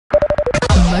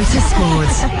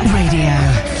Motorsport Radio.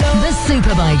 The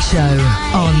Superbike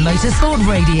Show on Motorsport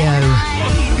Radio.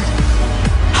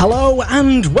 Hello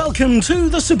and welcome to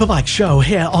the Superbike Show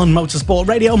here on Motorsport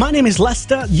Radio. My name is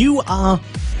Lester. You are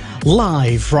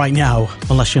live right now,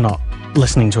 unless you're not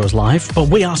listening to us live, but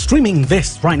we are streaming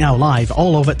this right now live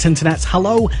all over Tinternet.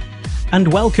 Hello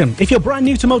and welcome. If you're brand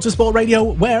new to Motorsport Radio,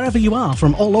 wherever you are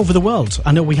from all over the world,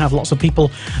 I know we have lots of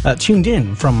people tuned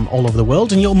in from all over the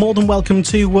world, and you're more than welcome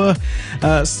to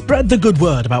spread the good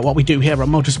word about what we do here on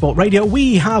Motorsport Radio.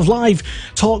 We have live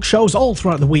talk shows all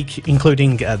throughout the week,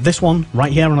 including this one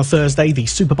right here on a Thursday, the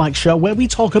Superbike Show, where we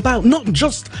talk about not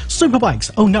just superbikes,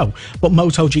 oh no, but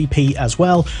MotoGP as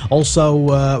well.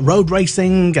 Also road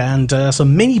racing and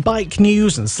some mini bike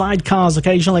news and sidecars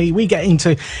occasionally. We get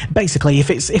into, basically, if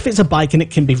it's a bike and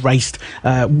it can be raced,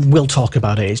 we'll talk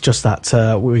about it. It's just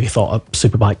that we thought a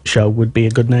Superbike Show would be a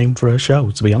good name for a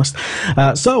show, to be honest.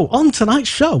 So on tonight's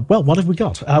show, well, what have we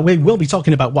got? We will be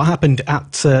talking about what happened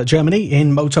at Germany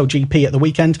in MotoGP at the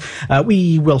weekend.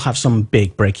 We will have some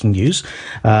big breaking news.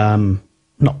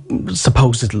 Not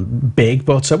supposedly big,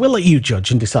 but we'll let you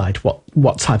judge and decide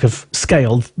what type of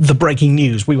scale the breaking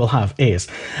news we will have is.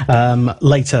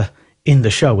 Later in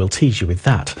the show, we'll tease you with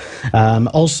that.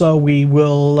 Also, we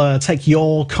will take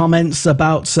your comments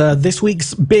about this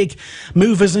week's big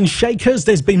movers and shakers.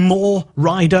 There's been more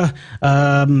rider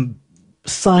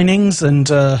signings and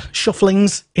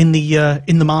shufflings in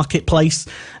the marketplace,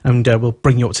 and we'll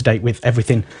bring you up to date with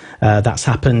everything that's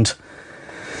happened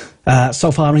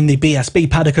so far in the BSB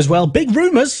paddock as well. Big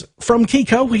rumours from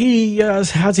Kiko. He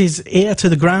has his ear to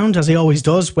the ground, as he always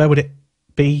does. Where would it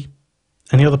be?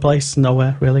 Any other place?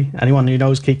 Nowhere, really. Anyone who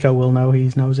knows Kiko will know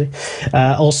he's nosy.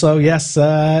 Also, yes,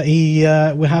 he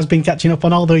has been catching up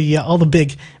on all the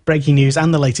big breaking news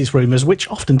and the latest rumours, which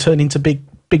often turn into big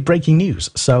breaking news.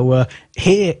 So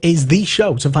here is the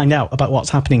show to find out about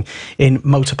what's happening in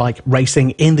motorbike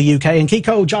racing in the UK. And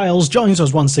Kiko Giles joins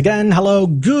us once again. Hello,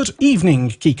 good evening,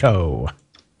 Kiko.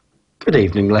 Good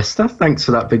evening, Lester. Thanks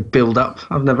for that big build-up.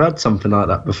 I've never had something like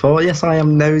that before. Yes, I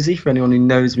am nosy, for anyone who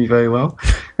knows me very well.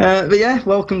 But yeah,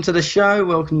 welcome to the show.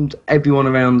 Welcome to everyone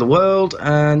around the world.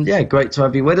 And yeah, great to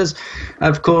have you with us.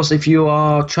 Of course, if you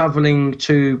are travelling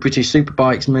to British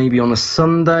Superbikes maybe on a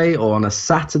Sunday or on a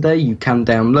Saturday, you can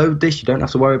download this. You don't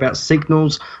have to worry about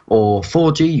signals or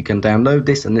 4G. You can download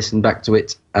this and listen back to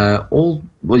it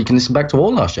you can listen back to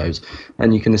all our shows,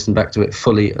 and you can listen back to it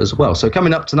fully as well. So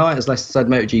coming up tonight, as Lester said,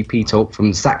 MotoGP talk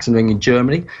from the Sachsenring in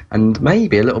Germany, and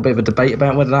maybe a little bit of a debate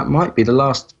about whether that might be the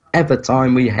last ever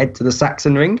time we head to the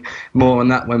Sachsenring. More on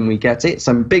that when we get it.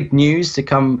 Some big news to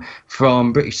come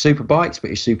from British Superbikes,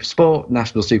 British Supersport,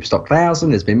 National Superstock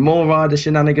 1000. There's been more rider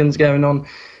shenanigans going on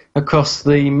across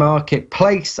the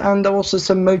marketplace, and also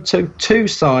some Moto2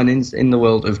 signings in the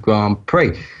world of Grand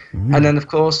Prix. And then, of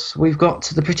course, we've got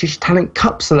the British Talent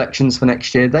Cup selections for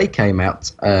next year. They came out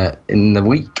in the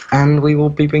week, and we will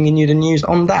be bringing you the news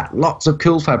on that. Lots of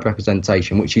cool fab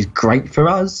representation, which is great for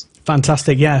us.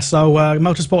 Fantastic, yeah. So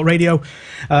Motorsport Radio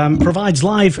provides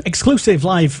exclusive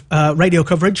live radio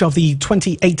coverage of the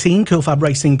 2018 Cool Fab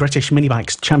Racing British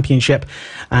Minibikes Championship.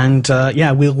 And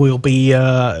yeah, we'll be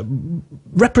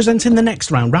representing the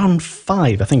next round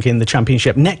 5, I think, in the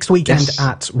championship next weekend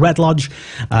at Red Lodge.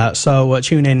 So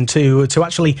tune in to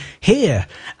actually hear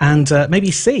and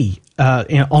maybe see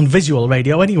on visual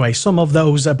radio anyway, some of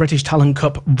those British Talent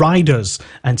Cup riders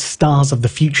and stars of the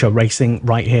future racing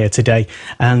right here today.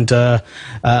 And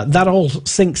that all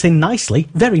sinks in nicely,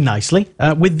 very nicely,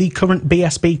 with the current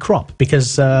BSB crop,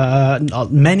 because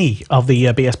many of the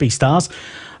BSB stars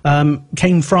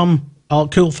came from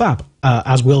Cool Fab,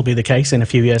 as will be the case in a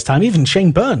few years' time. Even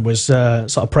Shane Byrne was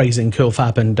sort of praising Cool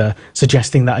Fab and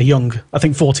suggesting that a young, I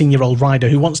think 14-year-old rider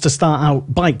who wants to start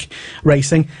out bike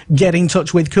racing, get in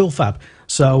touch with Cool Fab.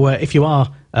 So if you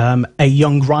are a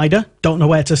young rider, don't know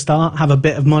where to start, have a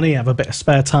bit of money, have a bit of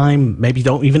spare time, maybe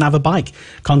don't even have a bike,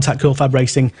 contact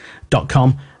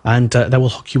coolfabracing.com and they will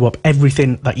hook you up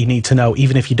everything that you need to know,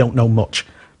 even if you don't know much.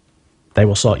 They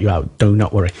will sort you out, do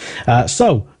not worry.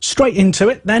 So, straight into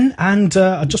it then, and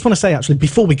I just want to say, actually,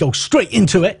 before we go straight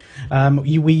into it,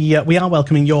 we are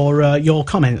welcoming your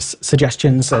comments,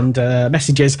 suggestions and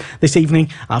messages this evening.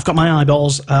 I've got my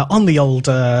eyeballs on the old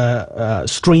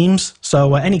streams,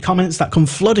 so any comments that come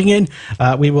flooding in,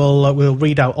 we'll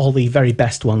read out all the very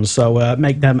best ones, so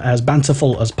make them as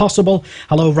banterful as possible.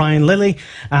 Hello, Ryan Lilly,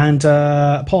 and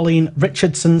Pauline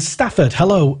Richardson Stafford.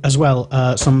 Hello as well,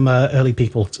 some early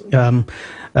people.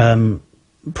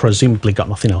 presumably got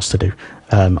nothing else to do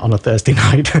on a Thursday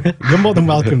night. You're more than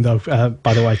welcome, though,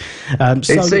 by the way.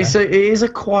 It is a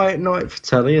quiet night for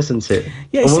telly, isn't it?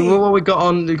 Yeah, what we got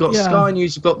on, we've got Sky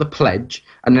News, we've got The Pledge,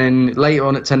 and then later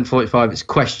on at 10:45 it's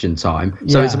question time.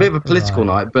 So it's a bit of a political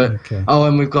night, but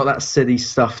and we've got that silly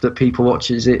stuff that people watch.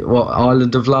 Is it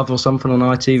Island of Love or something on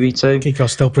ITV2?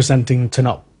 Kiko's still presenting to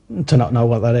not know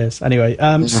what that is. Anyway,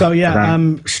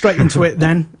 straight into it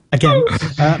then. Again,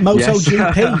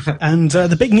 MotoGP and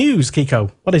the big news,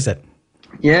 Kiko. What is it?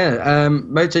 Yeah,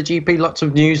 MotoGP, lots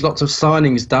of news, lots of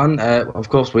signings done. Of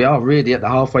course, we are really at the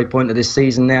halfway point of this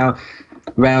season now.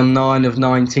 Round 9 of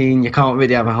 19. You can't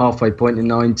really have a halfway point in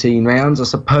 19 rounds, I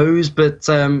suppose. But,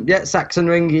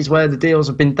 Sachsenring is where the deals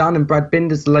have been done, and Brad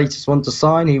Binder's the latest one to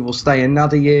sign. He will stay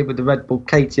another year with the Red Bull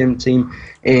KTM team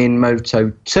in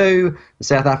Moto2. The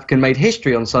South African made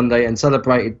history on Sunday and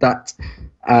celebrated that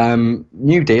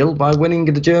new deal by winning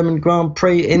the German Grand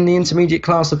Prix in the intermediate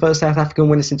class, the first South African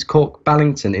winner since Cork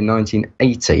Ballington in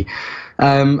 1980.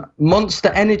 Monster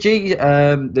Energy,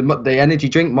 the energy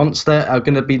drink Monster, are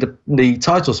going to be the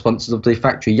title sponsors of the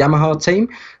factory Yamaha team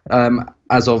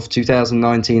as of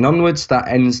 2019 onwards. That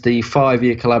ends the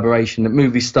 5-year collaboration that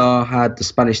Movistar had, the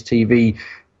Spanish TV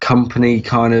company,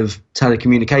 kind of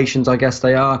telecommunications, I guess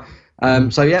they are.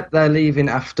 They're leaving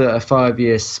after a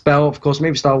 5-year spell. Of course,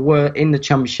 Movistar were in the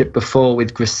championship before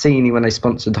with Gresini when they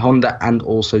sponsored Honda and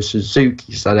also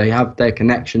Suzuki. So they have their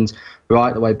connections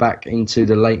right the way back into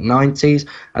the late 90s.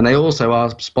 And they also are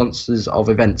sponsors of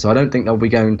events. So I don't think they'll be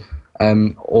going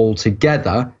all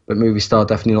together, but Movistar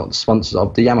definitely not the sponsors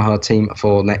of the Yamaha team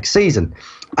for next season.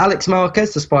 Alex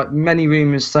Marquez, despite many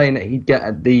rumours saying that he'd get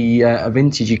a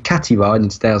vintage Ducati ride in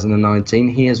 2019,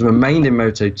 he has remained in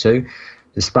Moto2.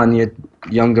 The Spaniard,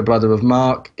 younger brother of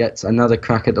Mark, gets another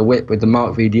crack at the whip with the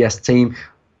Mark VDS team.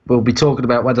 We'll be talking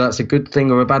about whether that's a good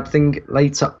thing or a bad thing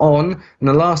later on. And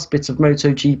the last bit of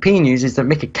MotoGP news is that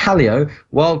Mika Kallio,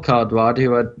 wildcard rider,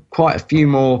 who had quite a few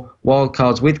more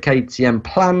wildcards with KTM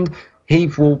planned, he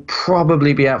will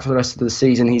probably be out for the rest of the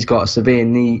season. He's got a severe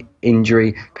knee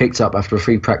injury picked up after a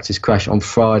free practice crash on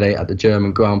Friday at the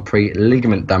German Grand Prix.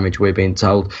 Ligament damage, we're being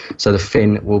told. So the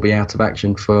Finn will be out of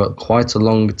action for quite a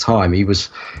long time. He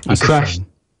crashed.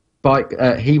 Bike.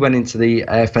 He went into the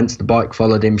air fence. The bike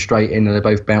followed him straight in, and they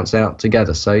both bounced out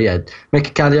together. So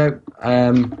Mika Kallio,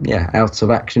 out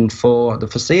of action for the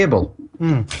foreseeable.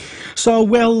 So,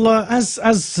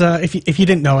 if you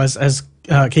didn't know, as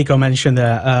Kiko mentioned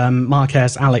there,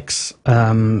 Marquez, Alex,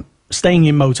 staying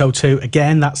in Moto2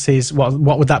 again. That's his.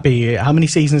 What would that be? How many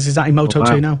seasons is that in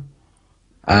Moto2 now?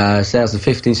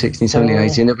 2015, 16, 17,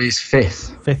 18. It'll be his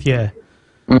fifth year.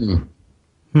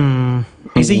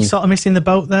 Is he sort of missing the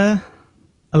boat there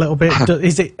a little bit?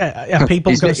 Is it? Are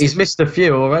people? He's missed a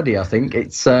few already. I think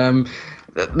it's.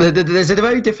 There's a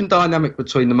very different dynamic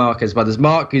between the Marquez brothers.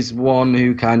 Mark is one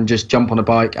who can just jump on a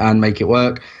bike and make it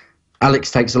work.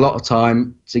 Alex takes a lot of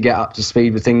time to get up to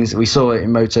speed with things. We saw it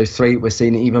in Moto3. We're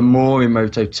seeing it even more in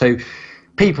Moto2.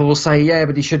 People will say,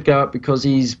 but he should go up because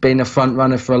he's been a front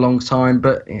runner for a long time.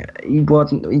 But he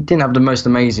didn't have the most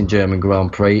amazing German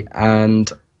Grand Prix, and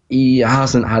he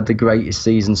hasn't had the greatest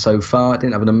season so far.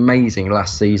 Didn't have an amazing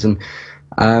last season.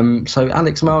 So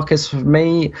Alex Marquez, for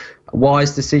me, a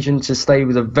wise decision to stay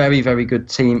with a very, very good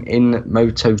team in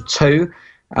Moto2.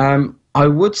 I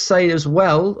would say as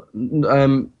well,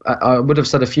 I would have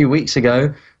said a few weeks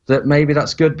ago that maybe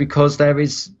that's good because there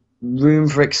is room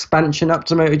for expansion up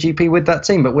to MotoGP with that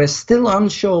team, but we're still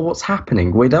unsure what's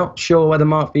happening. We're not sure whether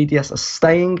Mark VDS are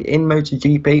staying in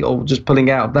MotoGP or just pulling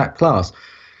out of that class.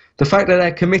 The fact that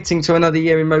they're committing to another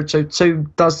year in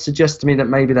Moto2 does suggest to me that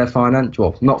maybe their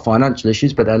not financial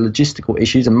issues, but their logistical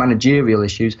issues and managerial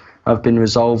issues have been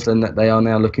resolved and that they are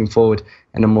now looking forward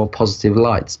in a more positive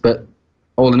light. But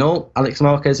all in all, Alex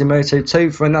Marquez in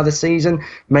Moto2 for another season.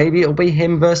 Maybe it'll be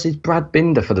him versus Brad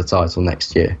Binder for the title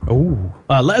next year.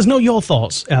 Let us know your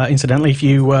thoughts. Incidentally, if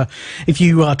you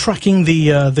are tracking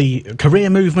the career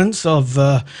movements of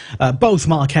both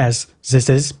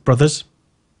Marquez's brothers,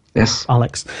 yes,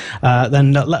 Alex,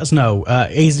 then let us know.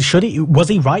 Was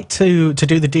he right to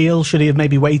do the deal? Should he have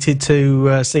maybe waited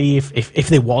to see if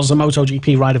there was a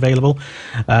MotoGP ride available?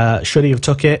 Should he have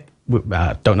took it?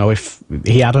 Don't know if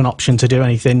he had an option to do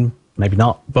anything. Maybe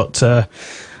not. But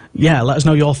let us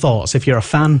know your thoughts. If you're a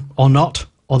fan or not,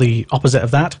 or the opposite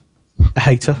of that, a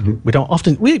hater. We don't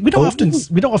often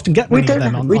get many of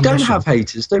them on. We don't this have show.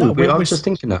 haters, do we? I was just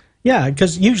thinking that. Yeah,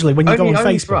 because usually when you go on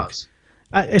Facebook,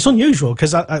 It's unusual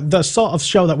because the sort of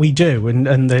show that we do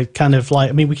and the kind of like,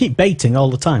 I mean, we keep baiting all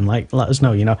the time. Like, let us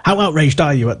know, how outraged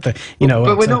are you at the,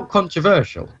 But we're not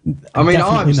controversial. I mean,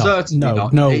 I'm certainly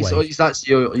not. No way. That's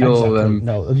your exactly,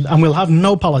 no. And we'll have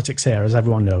no politics here, as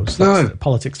everyone knows. That's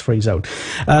politics-free zone.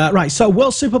 Right, so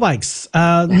World Superbikes.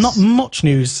 Yes. Not much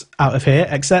news out of here,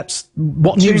 except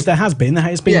what news there has been.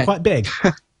 It's been quite big.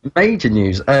 Major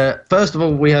news. First of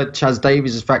all, we heard Chaz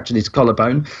Davies has fractured his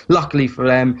collarbone. Luckily for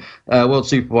them, World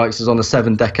Superbikes is on a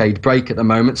 7-decade break at the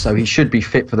moment, so he should be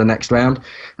fit for the next round.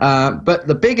 But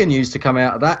the bigger news to come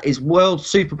out of that is World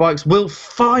Superbikes will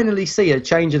finally see a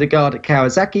change of the guard at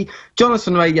Kawasaki.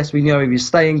 Jonathan Rea, yes, we know he was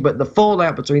staying, but the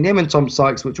fallout between him and Tom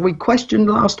Sykes, which we questioned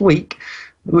last week,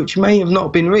 which may have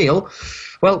not been real,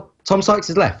 well, Tom Sykes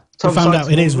has left. We found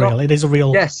out it is real. It is a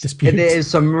real dispute. There is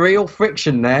some real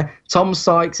friction there. Tom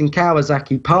Sykes and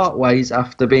Kawasaki part ways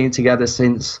after being together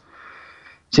since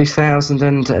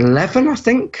 2011, I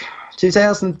think.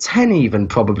 2010 even,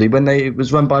 probably, when it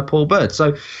was run by Paul Bird.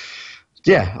 So,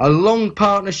 yeah, a long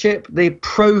partnership. The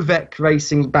Provec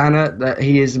Racing banner that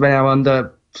he is now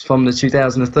under from the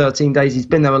 2013 days. He's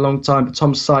been there a long time, but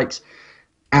Tom Sykes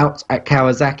out at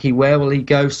Kawasaki. Where will he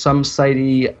go? Some say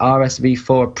the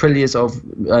RSV4 Aprilias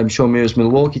of Sean Muir's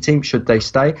Milwaukee team, should they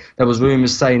stay. There was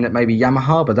rumours saying that maybe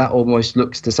Yamaha, but that almost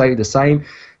looks to stay the same.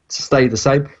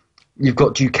 You've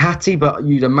got Ducati, but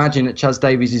you'd imagine that Chaz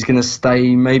Davies is going to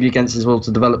stay maybe against his will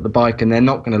to develop the bike, and they're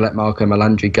not going to let Marco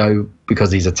Melandri go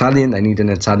because he's Italian. They need an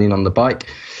Italian on the bike.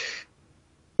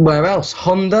 Where else?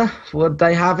 Honda, would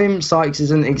they have him? Sykes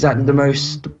isn't exactly the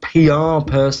most PR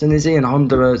person, is he? And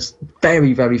Honda is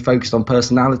very, very focused on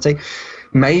personality.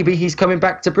 Maybe he's coming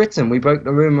back to Britain. We broke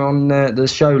the rumour on the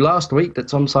show last week that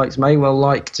Tom Sykes may well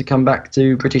like to come back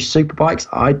to British Superbikes.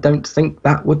 I don't think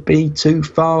that would be too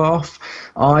far off.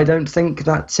 I don't think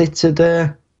that's it at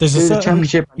the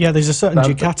championship. Yeah, there's a certain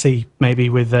Ducati maybe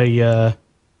with a...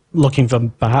 looking for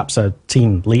perhaps a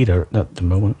team leader at the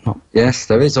moment. Yes,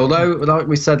 there is. Although, like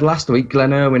we said last week,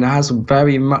 Glenn Irwin has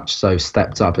very much so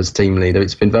stepped up as team leader.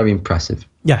 It's been very impressive.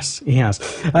 Yes, he has.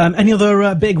 Any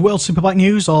other big World Superbike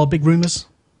news or big rumours?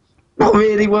 Not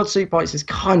really. World Superbikes has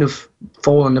kind of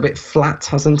fallen a bit flat,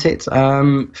 hasn't it?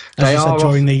 They are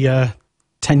during the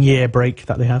 10-year break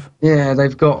that they have. Yeah,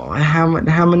 they've got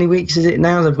how many weeks is it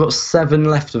now? They've got 7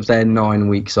 left of their 9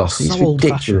 weeks off. It's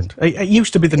ridiculous. It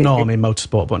used to be the norm in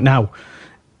motorsport, but now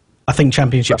I think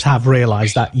championships have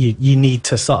realised that you need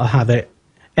to sort of have it.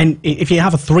 And if you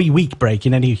have a 3-week break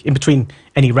in between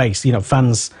any race,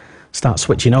 fans start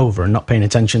switching over and not paying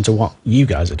attention to what you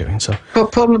guys are doing. So, but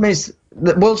the problem is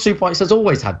that World Superbikes has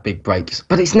always had big breaks,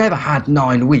 but it's never had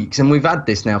 9 weeks, and we've had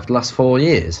this now for the last 4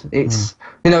 years. It's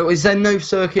is there no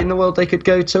circuit in the world they could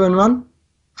go to and run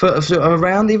for a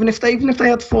round, even if they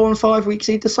had 4 and 5 weeks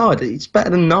either side? It's better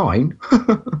than 9.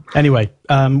 Anyway,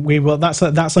 we will. That's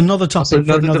another topic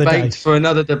for another debate. Day. For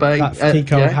another debate, that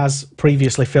Kiko has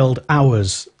previously filled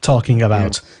hours talking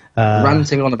about.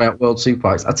 Ranting on about World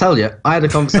Superbikes. I tell you, I had a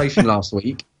conversation last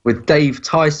week with Dave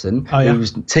Tyson,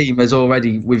 whose team has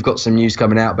already... We've got some news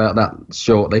coming out about that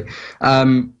shortly.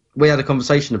 We had a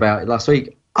conversation about it last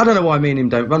week. I don't know why me and him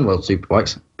don't run World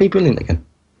Superbikes. Be brilliant again.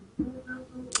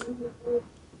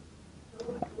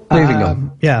 Moving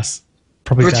on. Yes.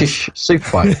 Probably British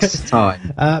Superbikes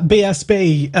time.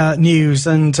 BSB news,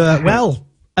 and well...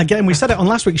 Again, we said it on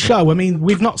last week's show. I mean,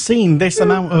 we've not seen this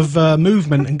amount of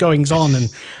movement and goings-on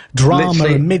and drama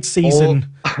Literally, and mid-season.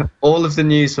 All of the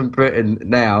news from Britain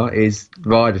now is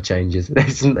rider changes.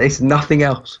 It's nothing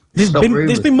else. There's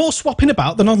been more swapping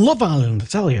about than on Love Island, I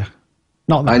tell you.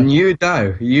 Not that. And you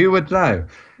would know.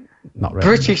 Not really.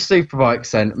 British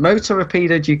Superbikes then. Moto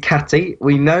Rapido Ducati.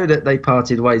 We know that they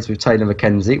parted ways with Taylor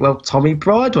McKenzie. Well, Tommy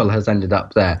Bridewell has ended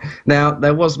up there. Now,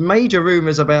 there was major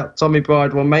rumours about Tommy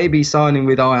Bridewell maybe signing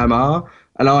with IMR,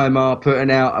 and IMR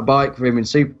putting out a bike for him in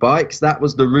Superbikes. That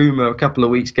was the rumour a couple of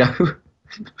weeks ago.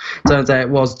 Turns out it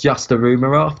was just a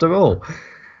rumour after all.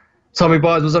 Tommy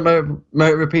Bridewell's at Moto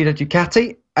Rapido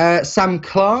Ducati. Sam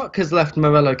Clark has left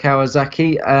Morello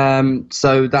Kawasaki,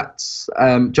 so that's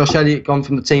Josh Elliott gone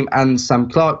from the team and Sam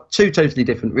Clark, 2 totally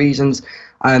different reasons,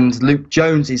 and Luke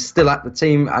Jones is still at the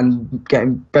team and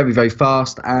getting very, very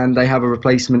fast, and they have a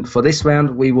replacement for this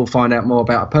round. We will find out more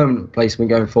about a permanent replacement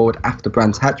going forward after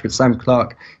Brands Hatch, but Sam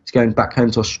Clark is going back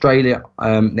home to Australia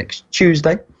next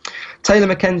Tuesday. Taylor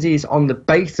McKenzie is on the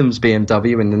Batham's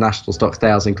BMW in the National Stock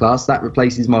 1000 class. That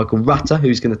replaces Michael Rutter,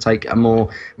 who's going to take a more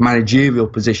managerial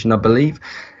position, I believe.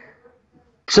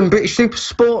 some British Super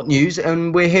Sport news,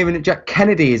 and we're hearing that Jack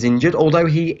Kennedy is injured, although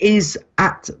he is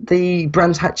at the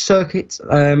Brands Hatch circuit.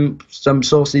 Some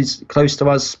sources close to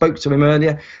us spoke to him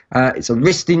earlier. It's a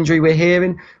wrist injury we're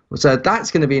hearing. So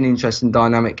that's going to be an interesting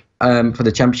dynamic for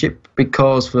the championship,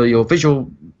 because for your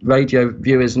visual radio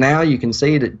viewers now, you can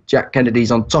see that Jack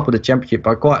Kennedy's on top of the championship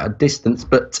by quite a distance,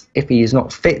 but if he is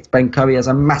not fit, Ben Curry has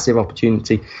a massive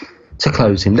opportunity to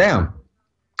close him down.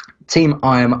 Team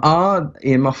IMR,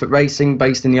 Ian Moffat Racing,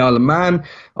 based in the Isle of Man.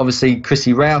 Obviously,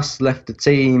 Chrissy Rouse left the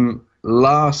team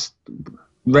last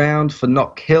round for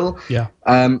Knock Hill. Yeah.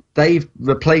 They've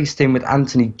replaced him with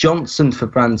Anthony Johnson for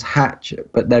Brands Hatch,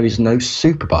 but there is no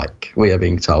Superbike, we are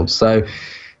being told. So,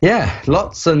 yeah,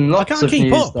 lots and lots of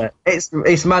news there.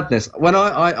 It's madness. When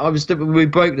we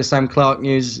broke the Sam Clark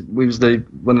news. We was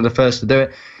one of the first to do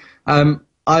it.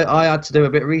 I had to do a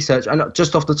bit of research, and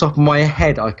just off the top of my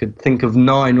head, I could think of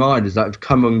 9 riders that have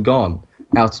come and gone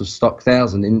out of Stock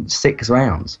 1000 in 6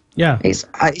 rounds. Yeah, it's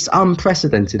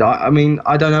unprecedented. I mean,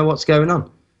 I don't know what's going on.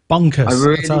 Bonkers. I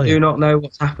really do not know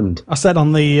what's happened. I said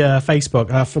on the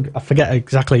Facebook, I forget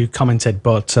exactly who commented,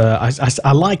 but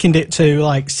I likened it to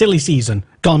like silly season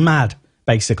gone mad,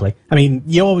 basically. I mean,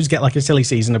 you always get like a silly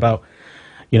season about,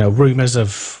 rumours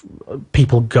of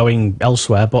people going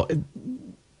elsewhere, but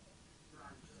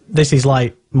this is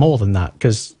like more than that,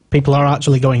 because people are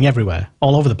actually going everywhere,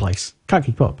 all over the place. Can't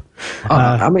keep up.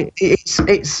 I mean,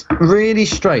 it's really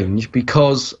strange,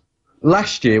 because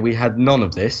last year we had none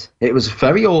of this. It was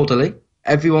very orderly.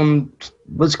 Everyone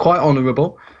was quite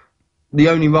honourable. The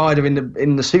only rider in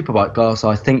the Superbike class,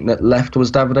 I think, that left was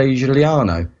Davide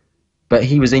Giuliano, but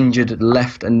he was injured,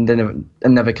 left, and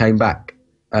never came back.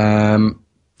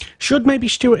 Should maybe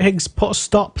Stuart Higgs put a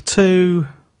stop to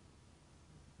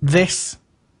this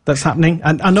that's happening?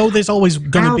 And I know there's always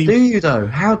going to be... How do you, though?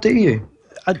 How do you?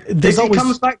 It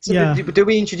comes back to do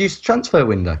we introduce a transfer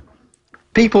window?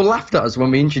 People laughed at us when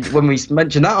we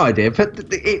mentioned that idea, but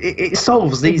it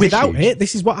solves these Without issues. it,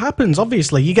 this is what happens.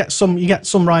 Obviously, you get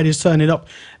some riders turning up,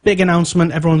 big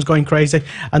announcement, everyone's going crazy,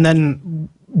 and then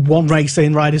one race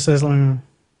in, rider says, I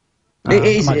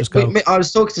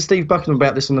was talking to Steve Buckingham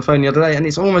about this on the phone the other day, and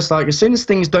it's almost like as soon as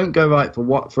things don't go right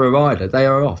for a rider, they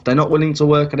are off. They're not willing to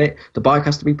work on it. The bike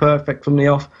has to be perfect from the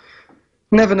off.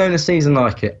 Never known a season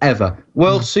like it, ever.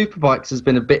 World Superbikes has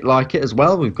been a bit like it as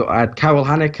well. We've had Karol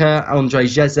Haneke, Andrzej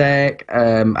Jezek,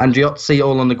 Andriozzi,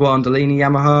 all on the Guandolini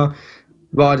Yamaha.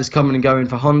 Riders coming and going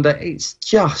for Honda. It's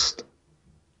just...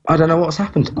 I don't know what's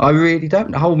happened. I really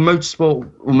don't. The whole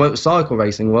motorsport or motorcycle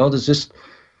racing world has just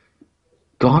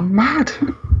gone mad.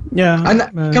 Yeah. And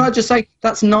can I just say,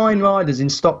 that's 9 riders in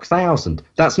Stock 1000.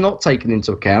 That's not taken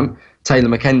into account Taylor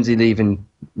Mackenzie leaving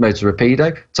Motor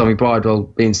Rapido, Tommy Bridewell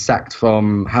being sacked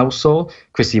from Halsall,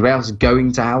 Chrissy Rouse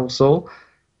going to Halsall.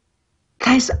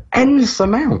 There's endless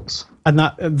amounts. And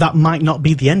that might not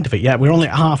be the end of it yet. We're only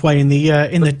halfway in the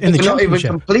championship. Not even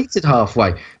completed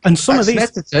halfway. And some of these...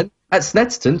 At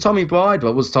Snetterton, Tommy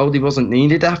Bridewell was told he wasn't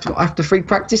needed after free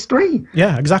practice 3.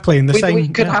 Yeah, exactly. In the same...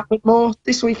 It could happen more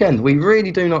this weekend. We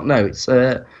really do not know. It's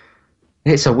a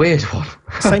weird one.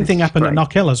 Same thing happened at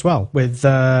Knock Hill as well with...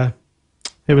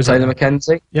 who was Taylor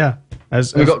Mackenzie. Yeah.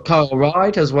 We've got Kyle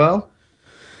Ryde as well.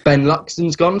 Ben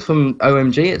Luxton's gone from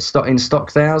OMG in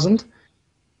Stock 1000.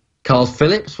 Carl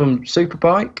Phillips from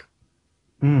Superbike.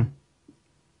 On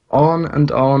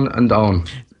and on and on.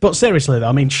 But seriously, though,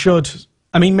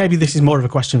 I mean, maybe this is more of a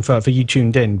question for you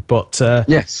tuned in, but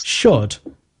yes. Should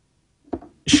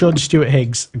Stuart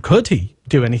Higgs, could he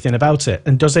do anything about it?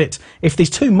 And does it, if there's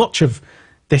too much of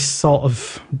this sort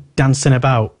of dancing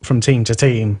about from team to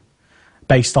team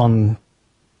based on,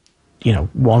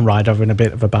 one rider having a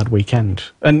bit of a bad weekend,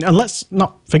 and let's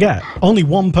not forget, only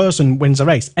one person wins a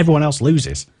race, everyone else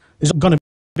loses. There's not going to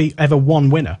be ever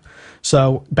one winner.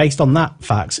 So based on that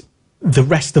fact, the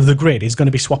rest of the grid is going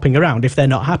to be swapping around if they're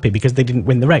not happy because they didn't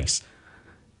win the race.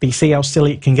 But you see how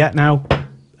silly it can get now?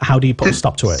 How do you put a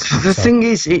stop to it? The thing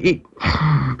is,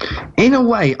 in a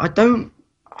way, I don't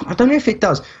know if it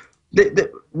does.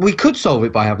 We could solve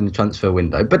it by having the transfer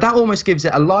window, but that almost gives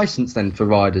it a license then for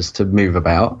riders to move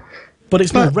about. But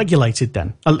it's more regulated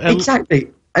then.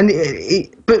 Exactly. And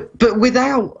but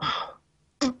without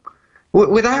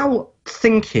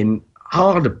thinking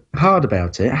hard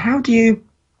about it, how do you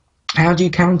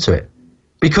counter it?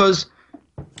 Because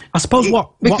I suppose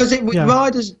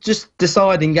riders just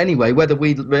deciding anyway whether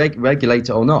we regulate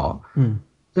it or not.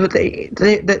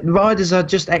 The riders are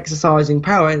just exercising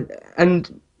power,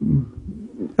 and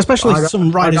especially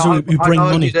some riders who bring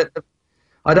money.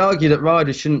 I'd argue that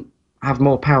riders shouldn't have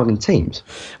more power than teams.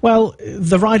 Well,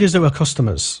 the riders who are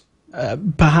customers,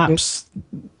 perhaps,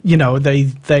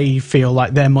 they feel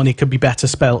like their money could be better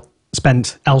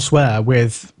spent elsewhere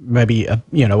with maybe,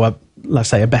 let's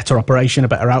say a better operation, a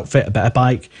better outfit, a better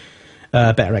bike,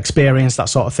 better experience, that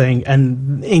sort of thing.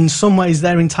 And in some ways,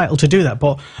 they're entitled to do that.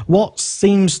 But what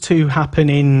seems to happen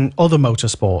in other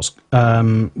motorsports,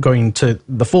 going to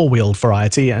the four-wheeled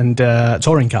variety and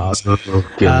touring cars,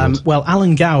 well,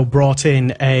 Alan Gow brought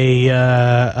in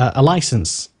a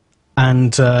license.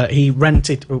 And he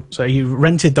rented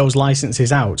those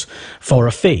licenses out for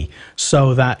a fee,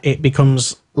 so that it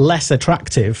becomes less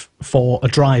attractive for a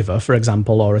driver, for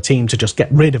example, or a team to just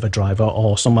get rid of a driver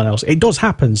or someone else. It does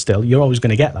happen still; you're always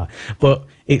going to get that, but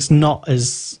it's not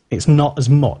as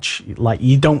much. Like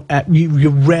you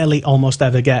rarely almost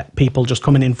ever get people just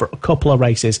coming in for a couple of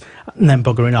races and then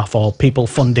buggering off, or people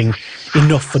funding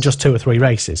enough for just 2 or 3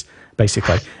 races.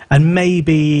 Basically, and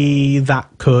maybe that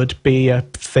could be a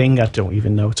thing. I don't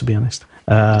even know, to be honest.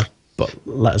 But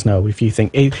let us know if you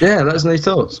think. Yeah, let us know your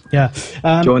thoughts. Yeah,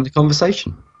 join the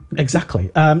conversation. Exactly.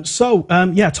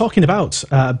 Talking about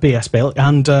BSB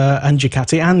and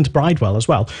Ducati and Bridewell as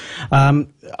well.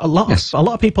 A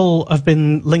lot of people have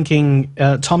been linking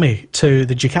Tommy to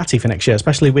the Ducati for next year,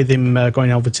 especially with him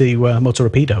going over to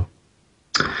MotoRapido.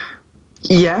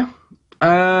 Yeah.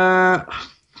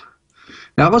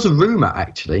 Now, there was a rumour,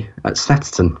 actually, at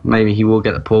Snetterton. Maybe he will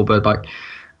get the Paul Bird bike.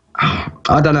 I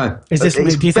don't know. Do you think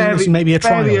this is maybe a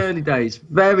trial? Very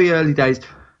early days.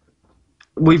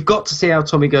 We've got to see how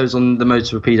Tommy goes on the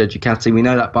MotoRapido Ducati. We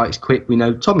know that bike's quick. We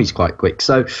know Tommy's quite quick.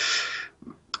 So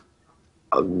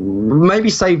maybe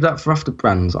save that for after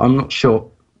Brands. I'm not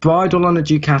sure. Bridle on a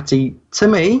Ducati, to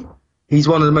me, he's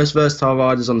one of the most versatile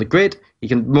riders on the grid. He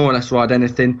can more or less ride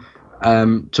anything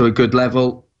to a good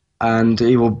level. And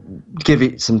he will give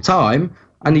it some time,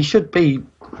 and he should be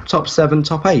top 7,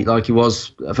 top 8, like he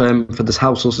was for this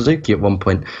House or Suzuki at one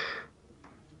point.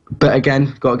 But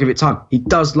again, got to give it time. He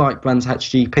does like Brands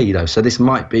Hatch GP, though, so this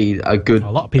might be a good...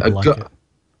 A lot of people like it.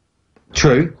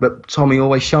 True, but Tommy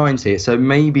always shines here, so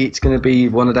maybe it's going to be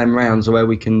one of them rounds where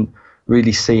we can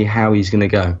really see how he's going to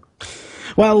go.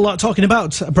 Well, talking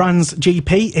about Brands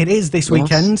GP, it is this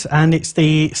weekend, and it's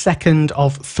the second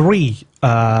of 3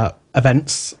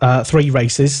 events, 3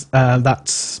 races that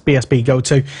BSB go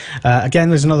to. Again,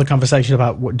 there's another conversation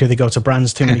about do they go to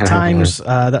Brands too many times.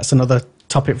 That's another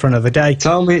topic for another day.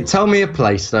 Tell me a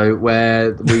place, though,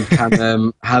 where we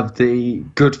can have the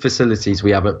good facilities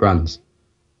we have at Brands.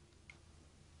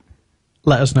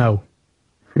 Let us know.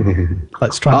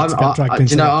 Let's try to get dragged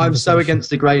into I'm so against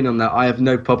the grain on that. I have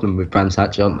no problem with Brands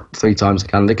Hatch on 3 times a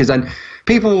calendar, because then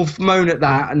people will moan at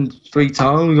that, and 3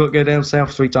 times we've got to go down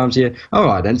south 3 times a year. All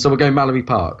right, then, so we'll go Mallory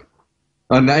Park.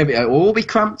 And it'll all be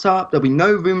cramped up. There'll be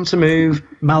no room to move.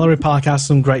 Mallory Park has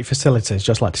some great facilities.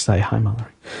 Just like to say hi,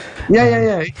 Mallory.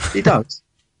 Yeah, it does.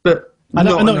 But I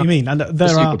know what you mean. And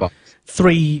there are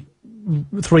 3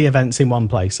 events in one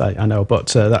place. I know, but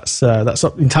that's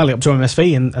entirely up to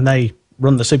MSV, and they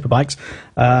run the Superbikes.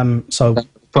 So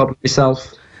problem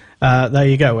yourself. There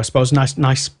you go. I suppose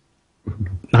nice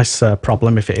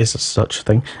problem, if it is such a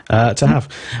thing to have.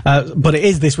 But it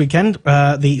is this weekend,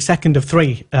 the second of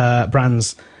 3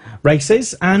 Brands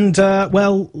races, and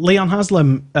Leon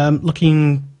Haslam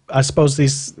looking. I suppose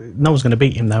no one's going to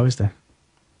beat him, though, is there?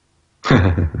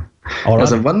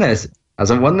 Hasn't won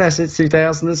there since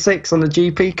 2006 on the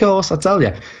GP course. I tell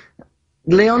you,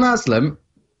 Leon Haslam.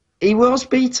 He was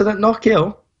beaten at Knock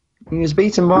Hill. He was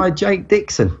beaten by Jake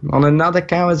Dixon on another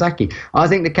Kawasaki. I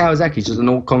think the Kawasaki is just an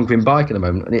all-conquering bike at the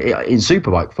moment, in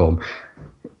Superbike form.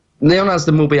 Leon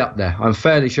Haslam will be up there. I'm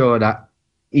fairly sure of that.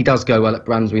 He does go well at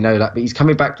Brands, we know that. But he's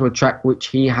coming back to a track which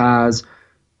he has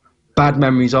bad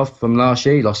memories of from last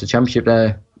year. He lost the championship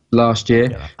there last year.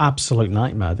 Yeah, absolute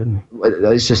nightmare, didn't he?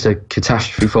 It's just a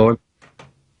catastrophe for him.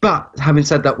 But having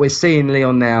said that, we're seeing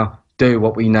Leon now do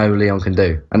what we know Leon can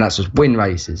do, and that's just win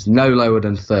races, no lower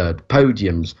than 3rd,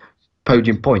 podiums,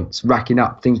 podium points, racking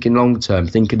up, thinking long term,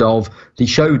 thinking of the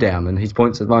showdown and his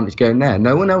points advantage going there.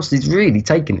 No one else is really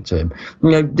taking it to him.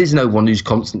 There's no one who's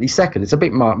constantly second. It's a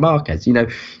bit Marquez.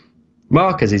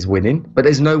 Marquez is winning, but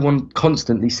there's no one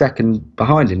constantly second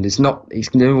behind him. There's no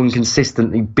one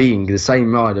consistently being the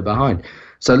same rider behind.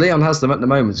 So Leon Haslam at the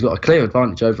moment has got a clear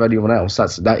advantage over anyone else.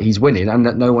 That's that he's winning, and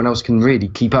that no one else can really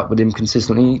keep up with him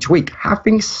consistently each week.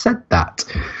 Having said that,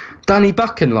 Danny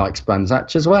Buchan likes Brands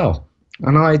Hatch as well.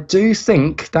 And I do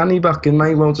think Danny Buchan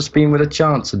may well just be in with a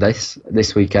chance of this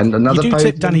weekend. You do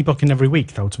tip Danny Buchan every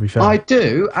week, though, to be fair. I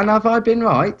do, and have I been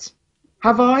right?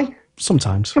 Have I?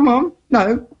 Sometimes. Come on.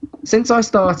 No. Since I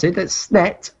started at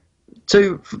Snet,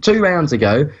 two rounds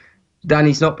ago,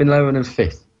 Danny's not been lower than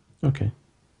 5th. Okay.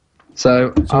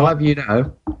 So I'll have you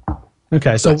know,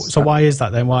 Okay, so why is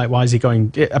that then? Why is he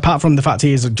going? Apart from the fact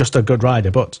he is just a good rider,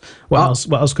 but what else?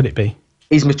 What else could it be?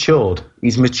 He's matured.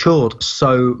 He's matured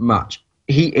so much.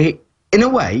 He in a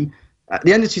way, at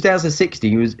the end of 2016,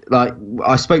 he was like,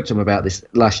 I spoke to him about this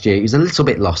last year. He was a little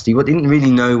bit lost. He didn't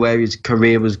really know where his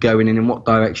career was going and in what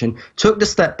direction. Took the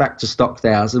step back to Stock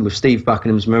 1000 with Steve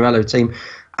Buckingham's Morello team,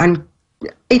 and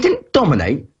he didn't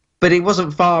dominate, but he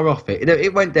wasn't far off it.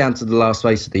 It went down to the last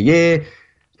race of the year.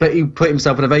 But he put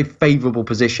himself in a very favourable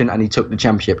position and he took the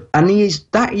championship. And he is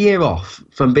that year off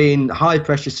from being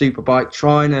high-pressure Superbike,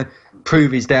 trying to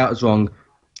prove his doubters wrong,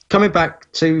 coming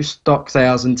back to Stock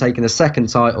 1000, taking a second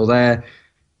title there.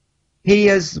 He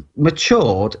has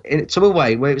matured to a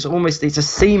way where it's a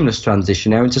seamless transition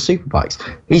now into Superbikes.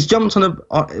 He's jumped into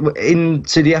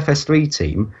the FS3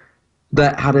 team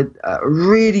that had a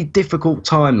really difficult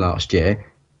time last year.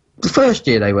 The first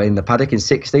year they were in the paddock in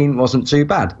 16 wasn't too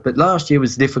bad, but last year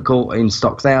was difficult in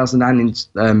Stock 1000 and in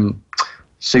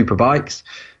Superbikes.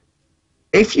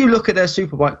 If you look at their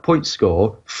Superbike point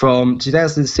score from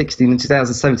 2016 and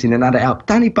 2017 and add it up,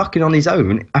 Danny Bucking on his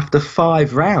own, after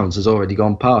 5 rounds, has already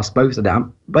gone past both of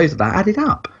that added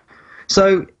up.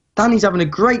 So Danny's having a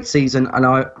great season,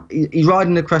 and he's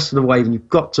riding the crest of the wave, and you've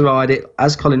got to ride it,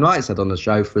 as Colin Wright said on the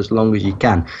show, for as long as you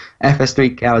can.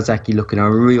 FS3 Kawasaki looking a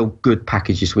real good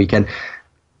package this weekend.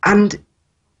 And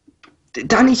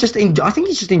Danny's I think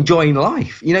he's just enjoying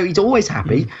life. You know, he's always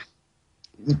happy.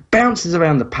 He bounces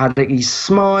around the paddock, he's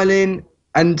smiling,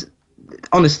 and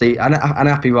honestly, an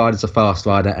happy rider's a fast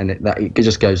rider, and it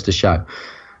just goes to show.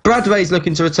 Brad Ray's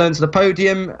looking to return to the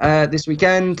podium this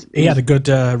weekend. He had a good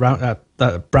round at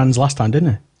Brands last time,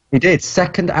 didn't he? He did,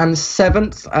 2nd and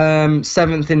 7th.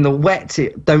 7th in the wet.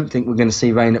 Don't think we're going to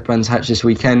see rain at Brands Hatch this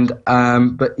weekend.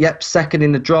 But, yep, 2nd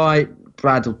in the dry.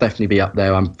 Brad will definitely be up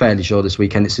there, I'm fairly sure, this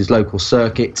weekend. It's his local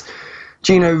circuit.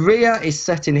 Gino Ria is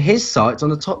setting his sights on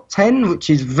the top 10, which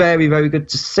is very, very good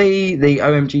to see. The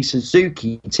OMG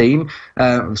Suzuki team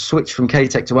switched from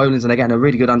K-Tech to Öhlins, and again, a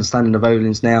really good understanding of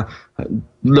Öhlins now,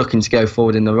 looking to go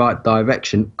forward in the right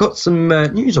direction. Got some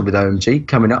news with OMG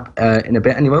coming up in a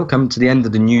bit. Anyway, we'll come to the end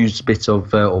of the news bit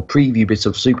of, or preview bit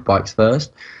of Superbikes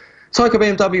first. Tyco,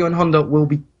 BMW and Honda will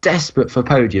be desperate for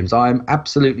podiums. I am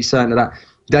absolutely certain of that.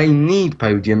 They need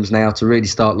podiums now to really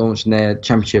start launching their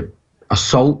championship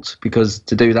assault, because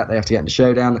to do that they have to get in the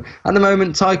showdown. At the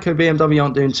moment, Tyco, BMW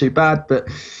aren't doing too bad, but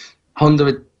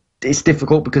Honda, it's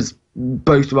difficult because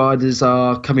both riders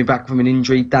are coming back from an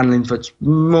injury. Dan Linfoot's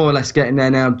more or less getting there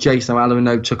now. Jason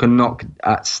Alvarino took a knock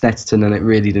at Stetson and it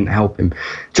really didn't help him.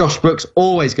 Josh Brooks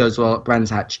always goes well at Brands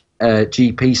Hatch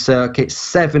GP circuit.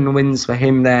 7 wins for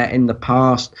him there in the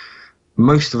past,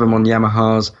 most of them on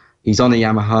Yamahas. He's on a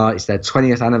Yamaha. It's their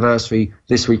 20th anniversary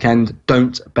this weekend.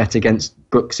 Don't bet against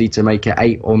Brooksy to make it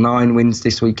 8 or 9 wins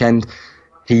this weekend.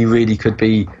 He really could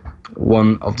be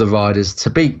one of the riders to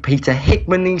beat. Peter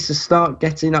Hickman needs to start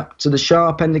getting up to the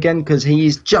sharp end again, because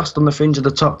he's just on the fringe of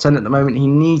the top 10 at the moment. He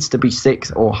needs to be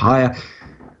 6th or higher.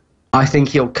 I think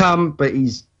he'll come, but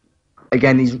he's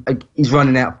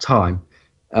running out of time.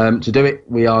 To do it,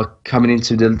 we are coming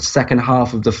into the second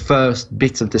half of the first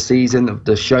bit of the season of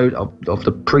the show of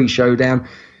the pre-showdown.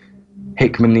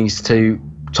 Hickman needs to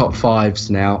top 5s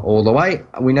now all the way.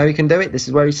 We know he can do it. This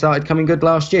is where he started coming good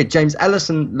last year. James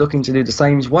Ellison looking to do the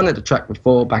same. He's won at the track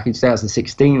before. Back in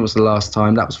 2016 was the last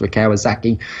time. That was for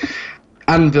Kawasaki.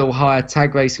 Anvil Hire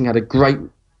Tag Racing had a great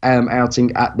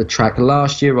outing at the track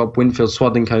last year. Rob Winfield,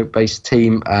 Swadlincote based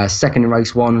team, 2nd in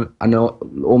race 1 and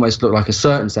almost looked like a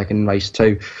certain 2nd in race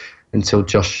 2 until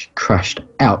Josh crashed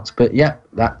out. But yeah,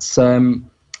 that's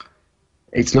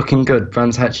it's looking good.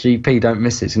 Brands Hatch GP, don't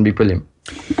miss it. It's going to be brilliant.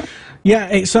 Yeah,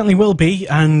 it certainly will be,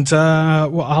 and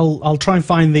I'll try and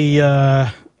find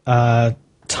the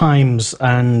times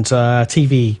and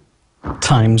TV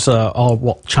times or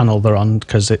what channel they're on,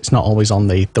 because it's not always on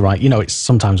the right. You know, it's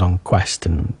sometimes on Quest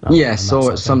and yes,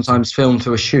 or it's sometimes filmed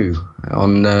to a shoe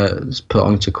on put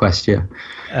onto Quest.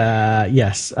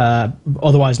 Yes,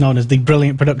 otherwise known as the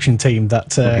brilliant production team that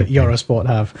Eurosport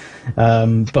have.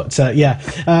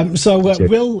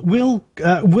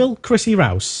 Will Chrissy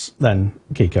Rouse then,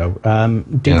 Kiko?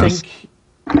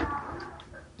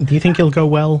 Do you think he'll go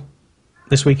well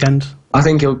this weekend? I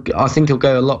think he'll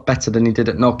go a lot better than he did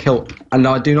at Knockhill, and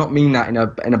I do not mean that in a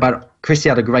bad. Chrissy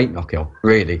had a great Knockhill,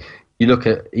 really. You look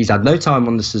at, he's had no time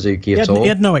on the Suzuki at all. He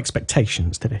had no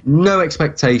expectations, did he? No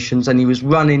expectations, and he was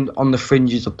running on the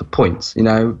fringes of the points. You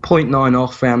know, 0.9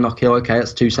 off round Knockhill. Okay,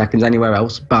 that's 2 seconds anywhere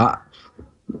else, but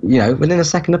you know, within a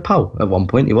second of pole at one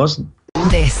point he was.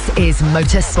 This is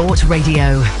Motorsport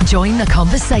Radio. Join the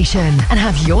conversation and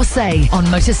have your say on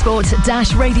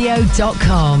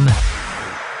motorsport-radio.com.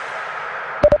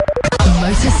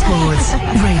 Motorsport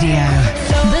Radio.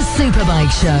 The Superbike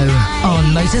Show on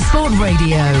Motorsport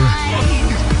Radio.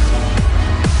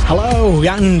 Hello,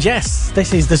 and yes,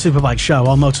 this is the Superbike Show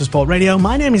on Motorsport Radio.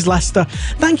 My name is Lester.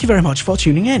 Thank you very much for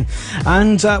tuning in.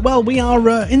 And, well, we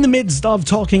are in the midst of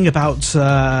talking about,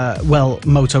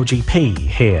 MotoGP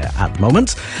here at the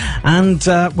moment. And,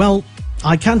 well,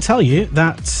 I can tell you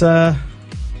that...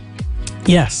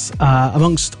 Yes,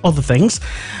 amongst other things,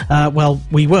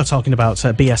 we were talking about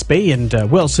BSB and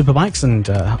World Superbikes and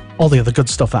all the other good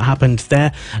stuff that happened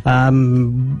there.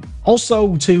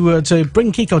 Also, to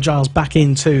bring Kiko Giles back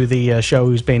into the show,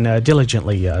 who's been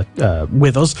diligently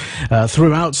with us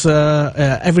throughout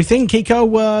everything.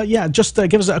 Kiko, just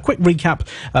give us a quick recap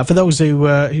for those who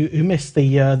missed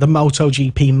the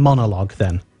MotoGP monologue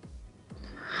then.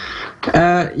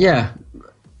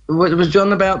 What was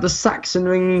John about the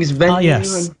Sachsenring's venue?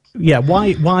 Yes. Yeah,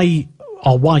 why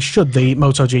should the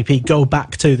MotoGP go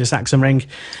back to the Sachsenring,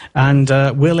 and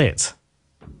will it?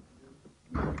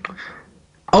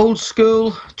 Old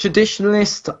school,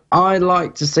 traditionalist, I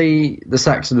like to see the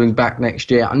Sachsenring back next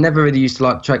year. I never really used to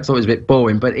like the track, thought it was a bit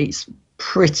boring, but it's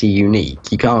pretty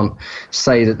unique. You can't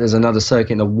say that there's another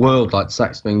circuit in the world like the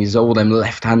Sachsenring. There's all them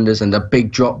left-handers and a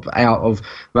big drop out of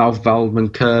Ralph Waldman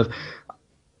curve.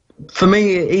 For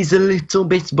me, it is a little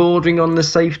bit bordering on the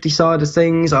safety side of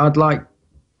things. I'd like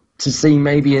to see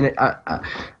maybe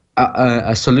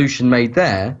a solution made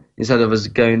there instead of us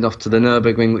going off to the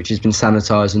Nürburgring, which has been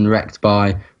sanitised and wrecked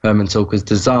by Hermann Tilke's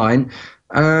design.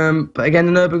 But again,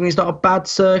 the Nürburgring is not a bad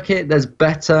circuit. There's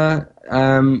better.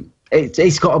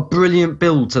 It's got a brilliant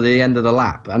build to the end of the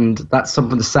lap, and that's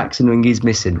something the Sachsenring is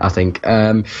missing, I think.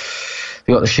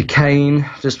 You've got the chicane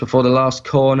just before the last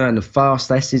corner and the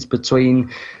fast S's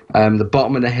between the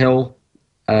bottom of the hill.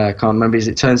 I can't remember, is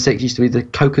it turn 6? Used to be the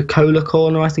Coca-Cola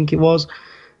corner, I think it was,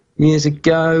 years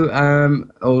ago.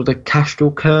 Or the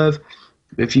Castrol curve.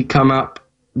 If you come up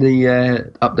the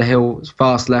hill, it's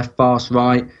fast left, fast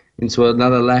right, into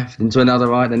another left, into another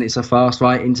right, then it's a fast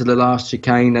right into the last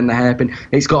chicane and the hairpin.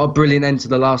 It's got a brilliant end to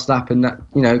the last lap, and that,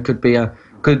 we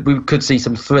could see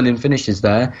some thrilling finishes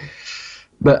there.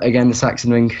 But again, the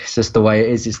Sachsenring is just the way it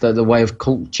is. It's the way of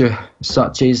culture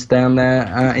such is down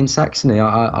there in Saxony.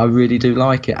 I really do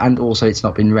like it. And also, it's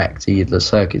not been wrecked either. The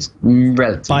circuit's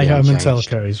relatively by Hermann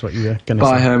Tilke is what you were going to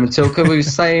say. By Hermann Tilke. We were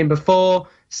saying before,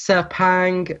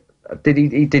 Sepang,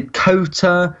 he did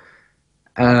Kota.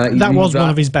 That was one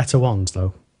of his better ones,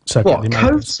 though. What,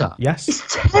 Kota? Yes.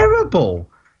 It's terrible.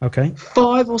 Okay.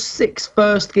 5 or 6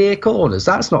 first gear corners.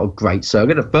 That's not a great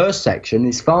circuit. The first section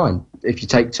is fine if you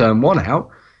take turn 1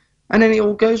 out, and then it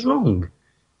all goes wrong.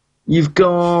 You've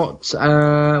got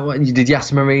you did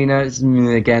Yas Marina,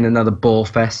 again another bore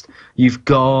fest. You've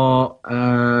got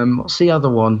what's the other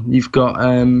one? You've got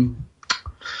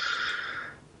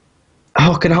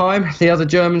Hockenheim, the other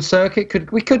German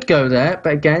circuit. We could go there,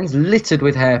 but again, it's littered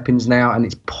with hairpins now, and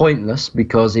it's pointless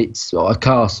because it's a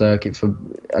car circuit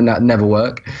and that never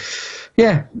work.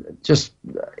 Yeah, just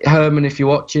Herman, if you're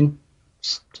watching,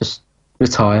 just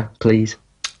retire, please.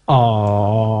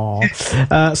 Oh,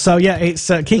 so yeah, it's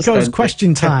Kiko's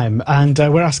question time, and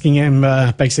we're asking him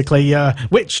basically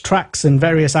which tracks and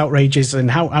various outrages, and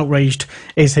how outraged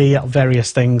is he at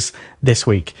various things this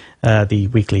week. The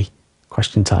weekly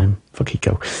question time for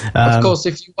Kiko. Of course,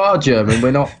 if you are German,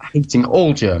 we're not hating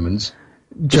all Germans.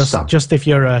 Just if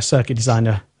you're a circuit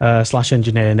designer /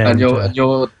 engineer, and if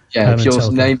your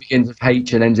name begins with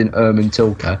H and ends in Hermann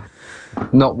Tilke,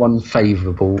 not one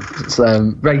favourable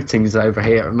ratings over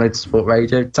here at Motorsport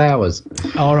Radio Towers.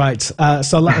 All right,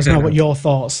 so let us know what your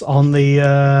thoughts on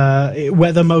the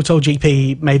whether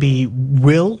MotoGP maybe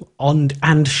will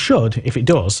and should, if it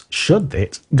does, should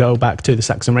it go back to the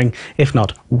Sachsenring? If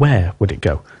not, where would it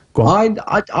go? Go on.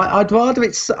 I'd rather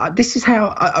it's. This is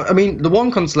how. I mean, the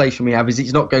one consolation we have is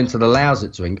it's not going to the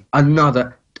Lausitzring.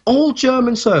 All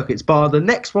German circuits, bar the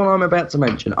next one I'm about to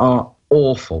mention, are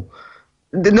awful.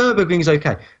 The Nürburgring's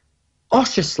okay.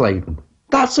 Oschersleben,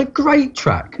 that's a great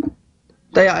track.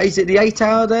 Is it the 8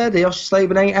 hour there? The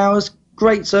Oschersleben 8 hours,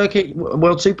 great circuit.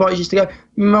 World Superbikes used to go.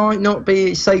 Might not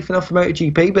be safe enough for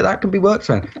MotoGP, but that can be worked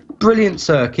around. Brilliant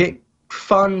circuit,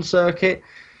 fun circuit.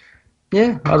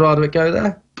 Yeah, I'd rather it go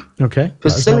there. Okay.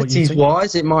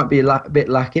 Facilities-wise, it might be a bit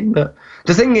lacking, but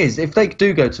the thing is, if they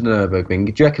do go to the Nürburgring,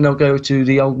 do you reckon they'll go to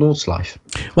the old Nordschleife?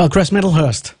 Well, Chris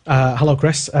Middlehurst, hello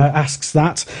Chris, asks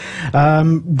that.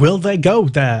 Will they go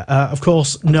there? Of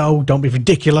course, no, don't be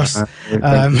ridiculous. You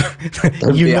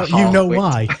know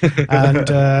why. And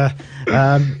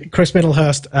Chris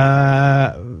Middlehurst,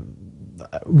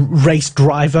 race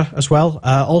driver as well.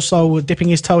 Also dipping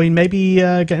his toe in, maybe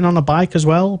getting on a bike as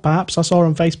well, perhaps. I saw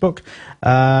on Facebook.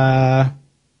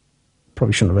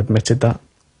 Probably shouldn't have admitted that.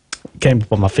 It came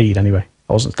up on my feed anyway.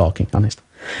 I wasn't stalking, honest.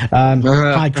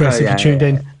 Hi, Chris, if you tuned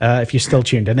in, if you're still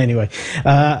tuned in anyway.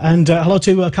 And hello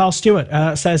to Carl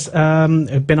Stewart, says,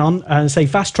 been on, and say,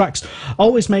 fast tracks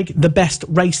always make the best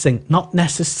racing. Not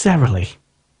necessarily.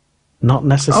 Not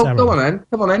necessarily. Oh,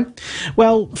 come on then.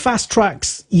 Well, fast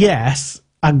tracks, yes,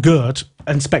 are good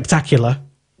and spectacular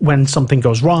when something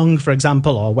goes wrong, for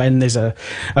example, or when there's a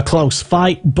close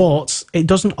fight, but it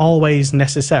doesn't always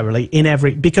necessarily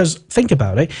because think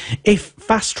about it, if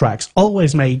fast tracks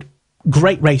always made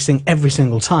great racing every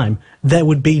single time, there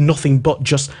would be nothing but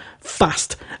just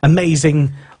fast,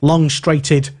 amazing, long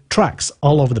straighted tracks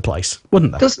all over the place,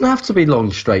 wouldn't there? Doesn't have to be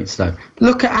long straights though.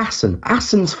 Look at Assen.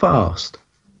 Assen's fast,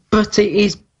 but it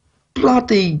is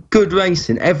bloody good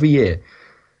racing every year.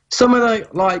 Some of the,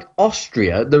 like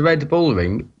Austria, the Red Bull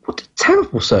Ring, what a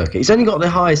terrible circuit. It's only got the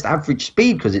highest average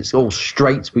speed because it's all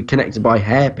straights with connected by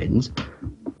hairpins.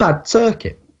 Bad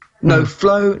circuit. No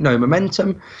flow, no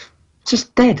momentum.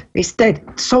 Just dead. It's dead.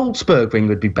 Salzburg Ring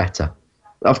would be better.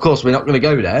 Of course, we're not going to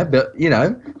go there, but, you know,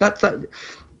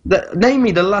 name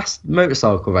me the last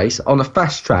motorcycle race on a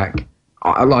fast track,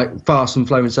 like fast and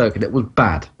flowing circuit, that was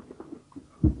bad.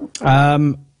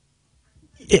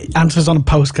 Answers on a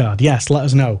postcard. Yes, let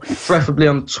us know. Preferably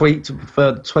on tweet to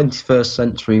prefer the 21st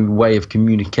century way of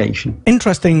communication.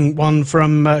 Interesting one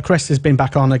from Chris has been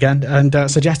back on again and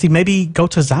suggested maybe go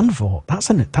to Zandvoort.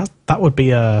 That would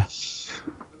be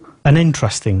an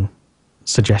interesting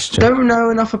suggestion. Don't know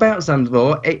enough about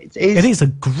Zandvoort. It is a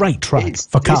great track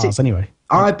for cars anyway.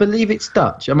 I believe it's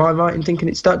Dutch. Am I right in thinking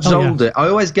it's Dutch? Zolder. Yeah. I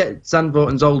always get Zandvoort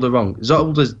and Zolder wrong.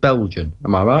 Zolder's Belgian.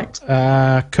 Am I right?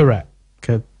 Correct.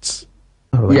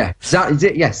 Yeah,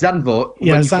 Zandvoort.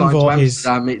 Yeah, Zandvoort is.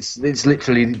 It's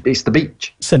literally the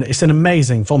beach. It's an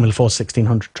amazing Formula 4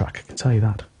 1600 track. I can tell you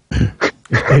that.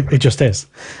 it just is.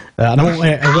 How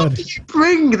do you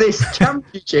bring this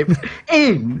championship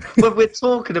in when we're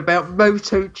talking about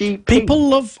MotoGP? People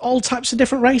love all types of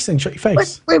different racing. Shut your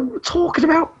face. We're talking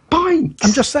about bikes.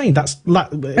 I'm just saying that's and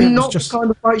not the kind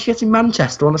of bikes you get in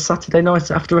Manchester on a Saturday night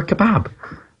after a kebab.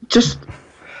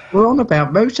 We're on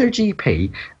about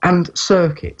MotoGP and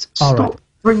circuit. Stop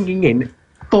bringing in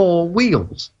four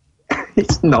wheels.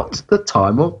 It's not the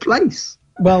time or place.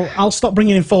 Well, I'll stop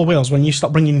bringing in four wheels when you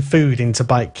stop bringing food into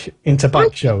bike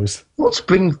shows. Let's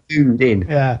bring food in.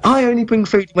 Yeah. I only bring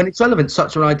food when it's relevant,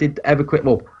 such as I did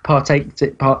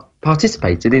participated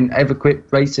in Everquit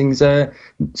Racing's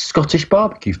Scottish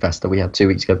barbecue fest that we had 2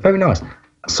 weeks ago. Very nice.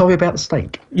 Sorry about the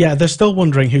steak. Yeah, they're still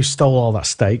wondering who stole all that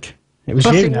steak. It was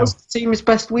you now. Was the team's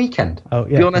best weekend. Oh,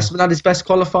 yeah. Bjorn Espen had his best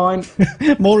qualifying.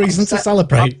 More reason to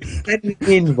celebrate. Send me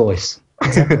the invoice.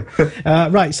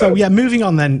 Right, so moving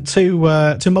on then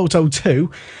to Moto 2.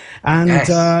 And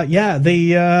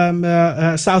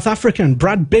the South African,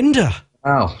 Brad Binder.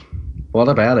 Wow, what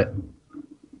about it?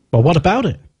 Well, what about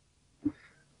it?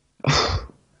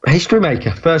 History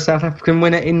maker. First South African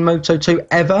winner in Moto 2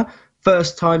 ever.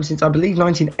 First time since, I believe,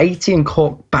 1980 in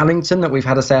Cork Ballington that we've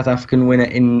had a South African winner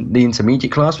in the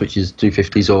intermediate class, which is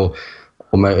 250s or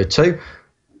Moto 2.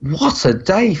 What a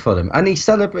day for them. And he's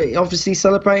obviously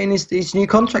celebrating his new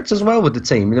contract as well with the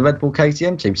team, the Red Bull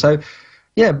KTM team. So,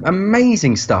 yeah,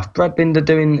 amazing stuff. Brad Binder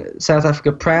doing South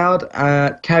Africa proud,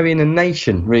 carrying a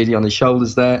nation really on his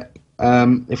shoulders there.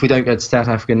 If we don't go to South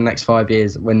Africa in the next 5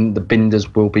 years, when the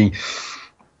Binders will be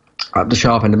at the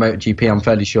sharp end of MotoGP, I'm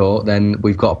fairly sure, then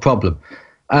we've got a problem.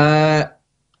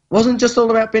 Wasn't just all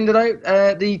about Binder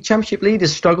though. The championship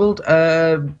leaders struggled.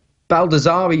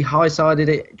 Baldassari high-sided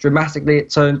it dramatically at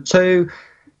turn 2.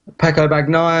 Pecco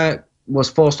Bagnaia was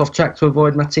forced off track to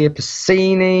avoid Mattia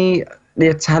Pacini. The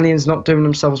Italians not doing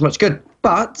themselves much good.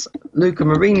 But Luca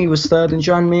Marini was third and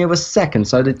Joan Mir was second.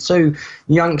 So the two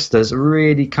youngsters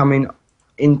really coming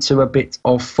into a bit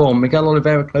of form. Miguel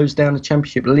Oliveira closed down the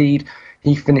championship lead.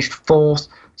 He finished fourth.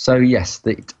 So, yes,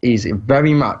 it is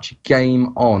very much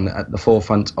game on at the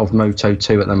forefront of Moto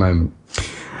 2 at the moment.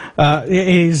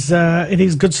 It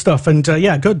is good stuff. And,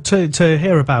 good to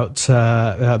hear about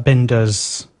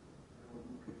Binder's,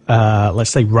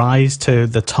 let's say, rise to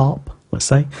the top, let's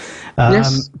say.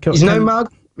 Yes, he's no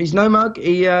mug. He's no mug.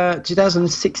 He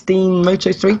 2016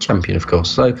 Moto 3 champion, of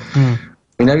course. So,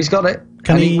 we know he's got it.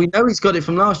 We know he's got it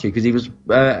from last year because he was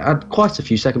had quite a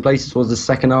few second places towards the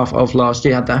second half of last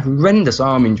year. Had that horrendous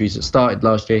arm injuries that started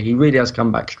last year. He really has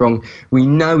come back strong. We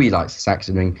know he likes the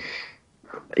Saxon ring.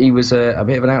 He was a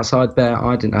bit of an outside bear.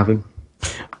 I didn't have him.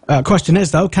 Question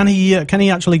is though, can he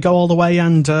actually go all the way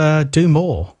and do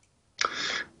more?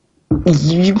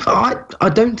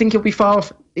 I don't think he'll be far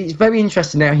off. It's very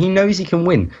interesting now. He knows he can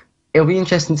win. It'll be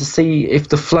interesting to see if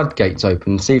the floodgates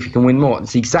open, see if he can win more.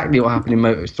 It's exactly what happened in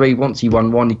Moto3. Once he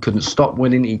won one, he couldn't stop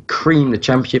winning. He creamed the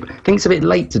championship. I think it's a bit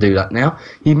late to do that now.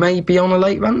 He may be on a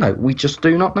late run, though. We just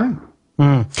do not know.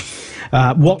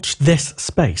 Watch this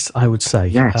space, I would say,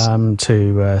 yes.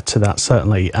 to that,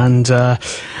 certainly. And,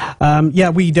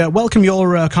 we'd welcome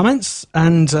your comments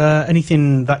and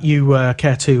anything that you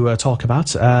care to talk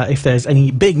about. If there's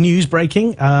any big news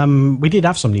breaking, we did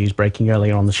have some news breaking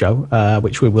earlier on the show,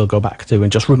 which we will go back to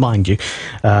and just remind you,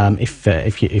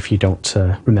 if you don't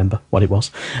remember what it was.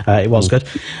 It was good.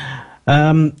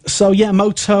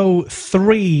 Moto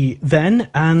 3 then,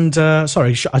 and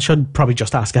sorry, I should probably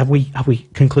just ask: have we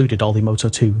concluded all the Moto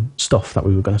 2 stuff that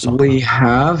we were going to talk about? We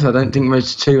have. I don't think Moto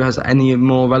 2 has any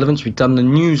more relevance. We've done the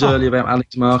news earlier about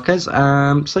Alex Marquez.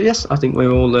 So yes, I think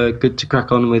we're all good to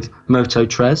crack on with Moto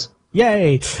Trez.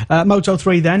 Yay! Moto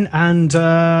 3 then, and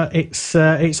it's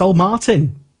old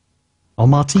Martin. Or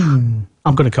Martin.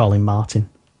 I'm going to call him Martin.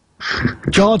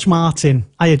 George Martin.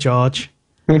 Hiya, George.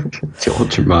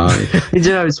 George Martin.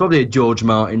 It's probably a George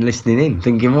Martin listening in,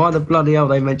 thinking, why the bloody hell are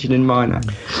they mentioning my name?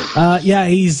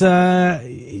 He's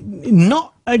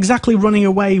not exactly running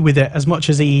away with it as much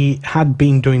as he had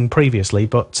been doing previously,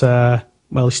 but,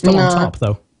 he's still on top,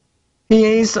 though.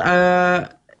 He is.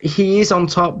 He is on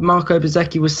top. Marco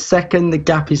Bezzecchi was second. The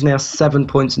gap is now 7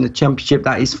 points in the championship.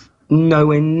 That is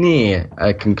nowhere near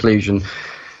a conclusion.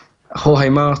 Jorge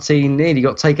Martin nearly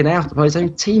got taken out by his own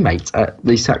teammate at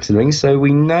the Saxon Rings, so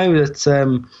we know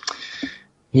that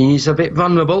he's a bit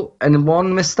vulnerable, and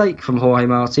one mistake from Jorge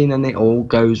Martin and it all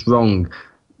goes wrong.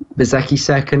 Bezzecchi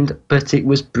second, but it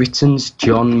was Britain's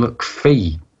John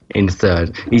McPhee in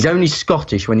third. He's only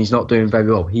Scottish when he's not doing very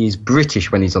well. He is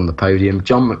British when he's on the podium.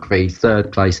 John McPhee,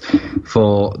 third place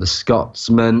for the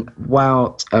Scotsman.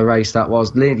 What a race that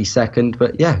was. Nearly second,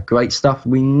 but yeah, great stuff.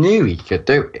 We knew he could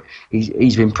do it.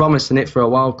 He's been promising it for a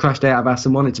while, crashed out of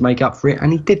Assen, wanted to make up for it,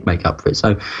 and he did make up for it.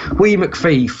 So, wee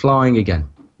McPhee flying again.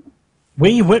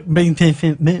 Wee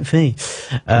McPhee.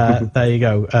 There you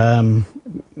go.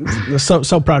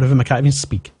 So proud of him, I can't even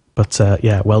speak. But,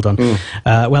 well done.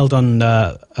 Well done,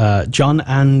 John.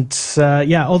 And,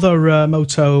 other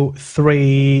Moto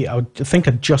 3, I think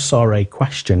I just saw a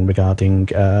question regarding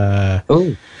Sam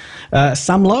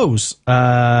Lowes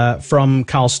from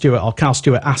Carl Stewart, or Carl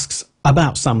Stewart asks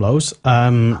about Sam Lowes.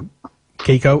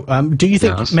 Kiko, do you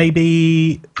think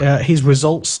maybe his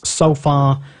results so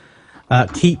far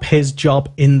keep his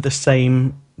job in the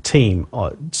same team?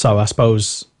 So I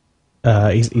suppose...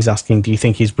 he's asking, do you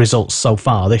think his results so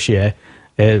far this year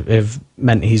have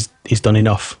meant he's done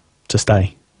enough to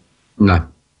stay? No.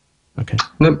 Okay.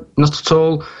 No, not at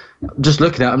all. Just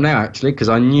looking at him now, actually, because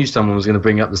I knew someone was going to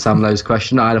bring up the Sam Lowes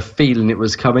question. I had a feeling it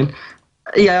was coming.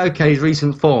 Yeah, okay, his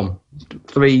recent form.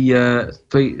 Three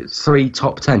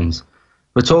top tens.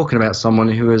 We're talking about someone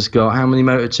who has got how many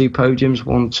Moto2 podiums?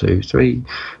 1, 2, 3,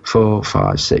 4,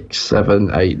 5, 6,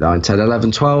 7, 8, 9, 10,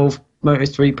 11, 12.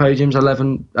 Moto3 podiums,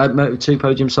 11 Moto2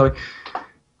 podiums. Sorry,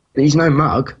 he's no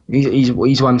mug.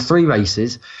 He's won 3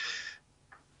 races.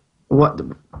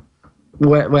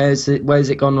 Where's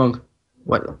it gone wrong?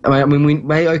 Maybe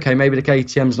the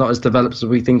KTM's not as developed as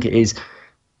we think it is.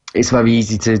 It's very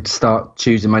easy to start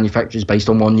choosing manufacturers based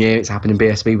on 1 year. It's happened in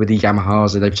BSB with the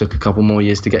Yamahas, and they've took a couple more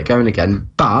years to get going again.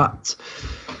 But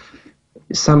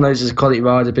Sam Lowes is a quality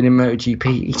rider, been in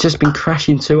MotoGP. He's just been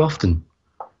crashing too often.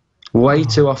 Way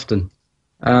too often.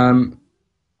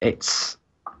 It's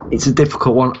a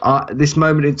difficult one. At this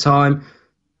moment in time,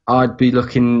 I'd be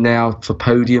looking now for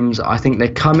podiums. I think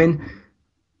they're coming.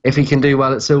 If he can do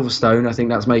well at Silverstone, I think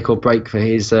that's make or break for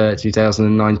his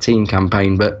 2019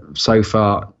 campaign. But so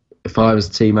far, if I was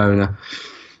a team owner,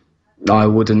 I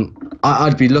wouldn't.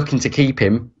 I'd be looking to keep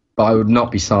him, but I would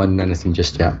not be signing anything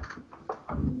just yet.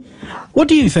 What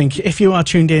do you think, if you are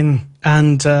tuned in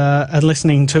and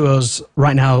listening to us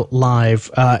right now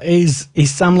live, is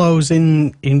Sam Lowes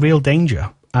in real danger?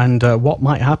 And what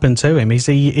might happen to him? Is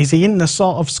he in the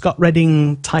sort of Scott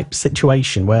Redding type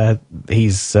situation where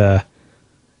he's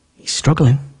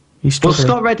struggling? He's struggling. Well,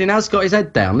 Scott Redding has got his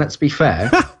head down, let's be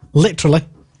fair. Literally.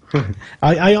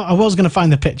 I was going to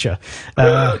find the picture.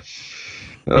 I've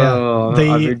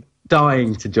been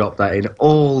dying to drop that in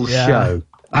all show.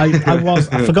 I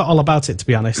forgot all about it, to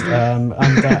be honest,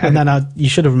 and then you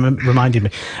should have reminded me.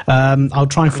 I'll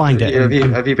try and find it.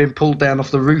 Have you been pulled down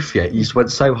off the roof yet? You just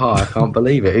went so high, I can't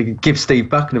believe it. Give Steve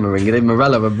Buckingham a ring and give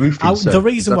Morello a roof. The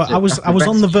reason why I was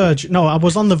on the verge. No, I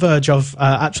was on the verge of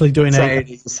actually doing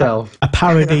a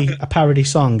parody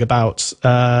song about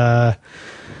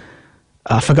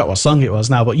I forgot what song it was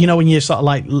now, but you know when you're sort of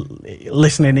like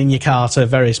listening in your car to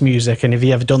various music, and have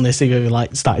you ever done this? Have you ever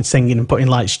like started singing and putting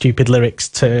like stupid lyrics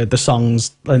to the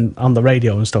songs and on the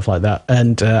radio and stuff like that?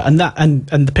 And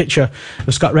the picture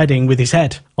of Scott Redding with his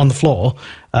head on the floor,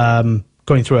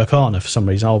 going through a corner for some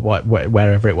reason, or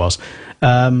wherever it was.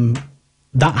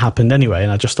 That happened anyway,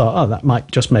 and I just thought, that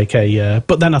might just make a...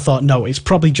 but then I thought, no, it's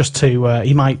probably just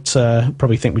he might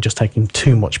probably think we're just taking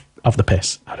too much of the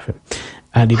piss out of him.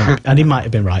 And he might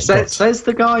have been right. Says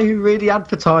the guy who really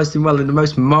advertised him well in the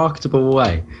most marketable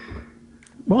way.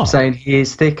 What? Saying he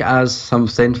is thick as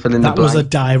something, fill in the blank. That was a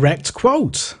direct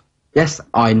quote. Yes,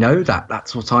 I know that.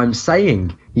 That's what I'm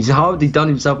saying. He's hardly done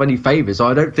himself any favours, so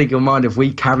I don't think he'll mind if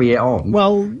we carry it on.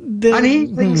 Well, and he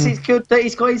thinks it's good that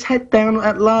he's got his head down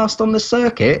at last on the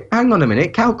circuit. Hang on a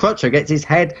minute. Cal Crutcher gets his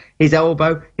head, his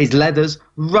elbow, his leathers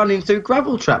running through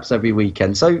gravel traps every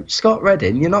weekend. So, Scott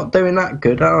Redding, you're not doing that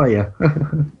good, are you?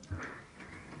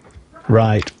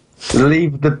 Right.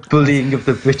 Leave the bullying of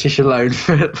the British alone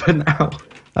for now.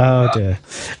 Oh, dear.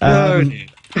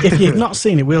 If you've not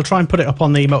seen it, we'll try and put it up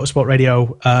on the Motorsport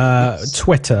Radio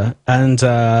Twitter and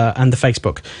the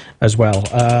Facebook as well.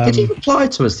 Did he reply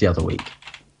to us the other week?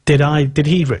 Did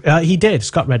he? He did.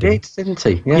 Scott Redding, didn't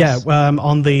he? Yes. Yeah.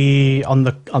 On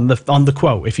the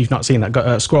quote. If you've not seen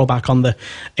that, scroll back on the.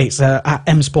 It's at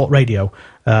M Sport Radio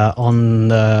on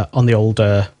the old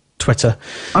Twitter.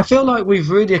 I feel like we've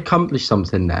really accomplished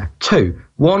something there. 2,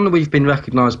 1, we've been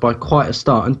recognised by quite a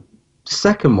start, and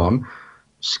second one,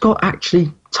 Scott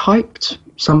actually typed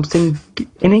something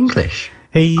in English.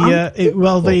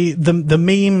 The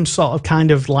meme sort of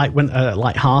kind of like went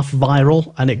like half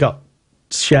viral, and it got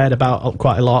shared about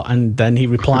quite a lot, and then he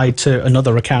replied to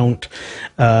another account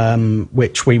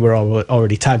which we were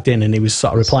already tagged in, and he was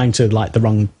sort of replying to like the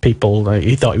wrong people.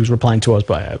 He thought he was replying to us,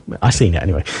 but I seen it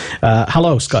anyway.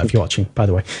 Hello, Scott, if you're watching, by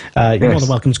the way. You're more than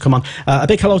welcome to come on. A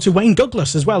big hello to Wayne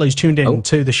Douglas as well, who's tuned in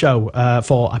to the show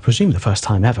for, I presume, the first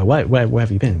time ever. Where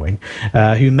have you been, Wayne?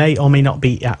 Who may or may not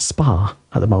be at Spa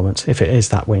at the moment, if it is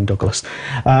that Wayne Douglas.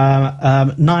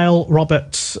 Niall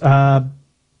Roberts,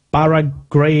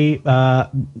 Baragray,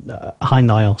 hi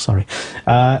Niall, sorry.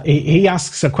 He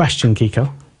asks a question,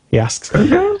 Kiko. He asks.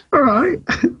 All right.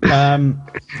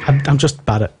 I'm just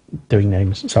bad at doing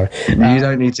names, sorry. You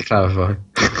don't need to clarify.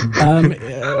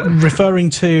 Referring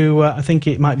to, I think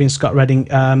it might be Scott Redding,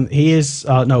 he is,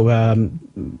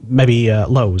 maybe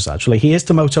Lowe's actually. He is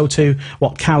to Moto2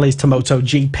 what Cal is to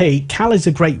MotoGP. Cal is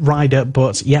a great rider,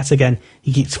 but yet again,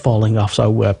 he keeps falling off,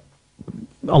 so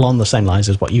along the same lines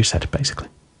as what you said, basically.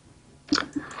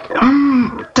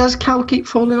 Does Cal keep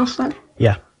falling off then?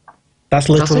 Yeah. That's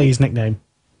literally his nickname.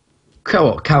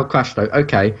 Cal Crashto.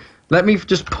 Okay. Let me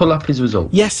just pull up his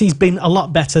results. Yes, he's been a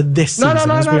lot better this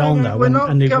season, as we all know. We're not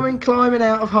going climbing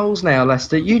out of holes now,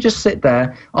 Lester. You just sit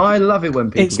there. I love it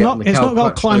when people it's not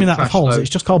called climbing out of holes. It's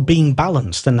just called being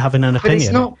balanced and having an opinion. But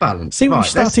it's not balanced. See what you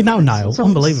started now, Niall?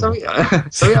 Unbelievable.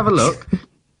 So we have a look.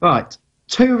 Right.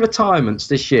 2 retirements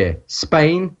this year.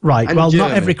 Spain. Right. And well, Germany.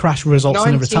 Not every crash results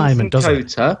in a retirement, does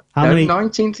it? How many?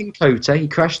 19th in Kota. He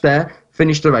crashed there,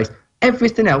 finished the race.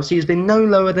 Everything else, he has been no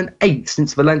lower than 8th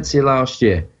since Valencia last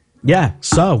year. Yeah.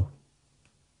 So,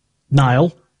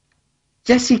 Niall.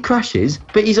 Yes, he crashes,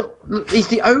 but he's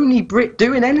the only Brit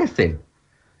doing anything.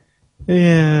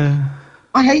 Yeah.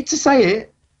 I hate to say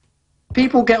it.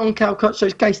 People get on Cal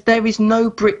Crutchow's case. There is no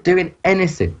Brit doing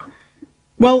anything.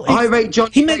 Well, I rate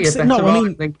Johnny Ray a better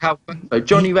rider than Cal Crutchow.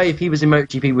 Johnny Ray, if he was in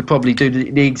MotoGP, would probably do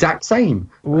the exact same.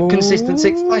 Consistent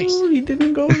 6th place. He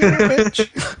didn't go there, bitch.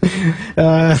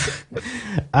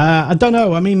 I don't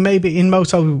know. I mean, maybe in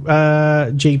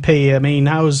MotoGP. I mean,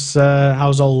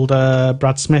 how's old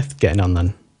Brad Smith getting on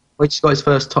then? Well, he just got his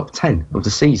first top 10 of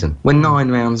the season. We're 9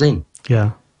 rounds in.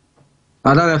 Yeah.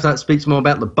 I don't know if that speaks more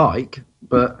about the bike,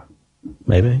 but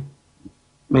maybe.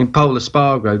 I mean, Paul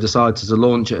Espargaro decided to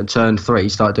launch it at turn 3,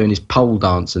 start doing his pole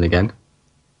dancing again.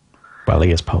 Well,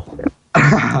 he is pole.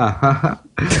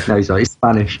 No, he's not. He's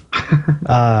Spanish.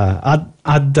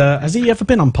 Has he ever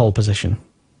been on pole position?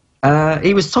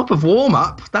 He was top of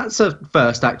warm-up. That's a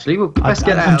first, actually.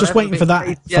 I'm just waiting for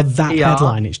that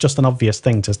headline. It's just an obvious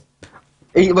thing to...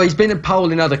 He's been in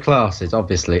pole in other classes,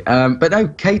 obviously. But no,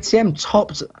 KTM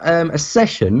topped a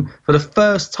session for the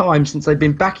first time since they've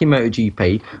been back in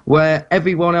MotoGP, where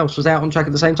everyone else was out on track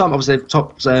at the same time. Obviously, they've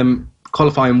topped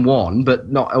qualifying 1, but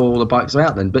not all the bikes are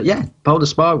out then. But yeah, Pole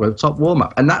Espargaro, top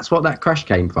warm-up. And that's what that crash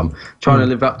came from, trying to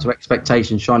live up to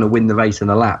expectations, trying to win the race in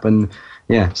a lap. And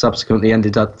yeah, subsequently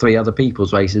ended up 3 other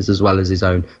people's races as well as his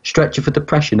own. Stretcher for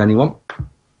depression, anyone?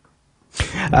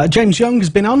 James Young has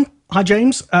been on. Hi,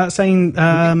 James. Saying,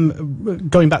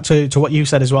 going back to what you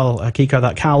said as well, Kiko,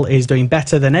 that Cal is doing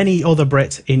better than any other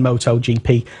Brit in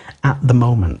MotoGP at the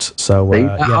moment. So,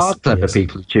 yes, are clever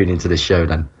people who tune into this show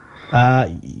then?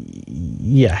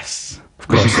 Yes, of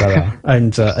course there are.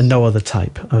 And no other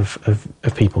type of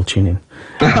people tune in.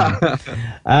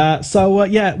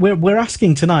 We're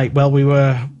asking tonight, well, we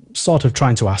were sort of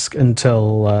trying to ask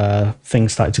until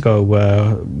things started to go,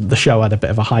 the show had a bit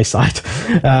of a high side.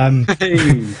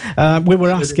 We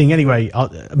were asking anyway,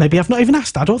 maybe I've not even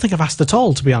asked. I don't think I've asked at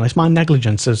all, to be honest. My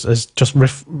negligence has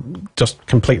just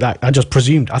complete that. I just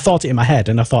presumed. I thought it in my head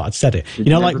and I thought I'd said it. You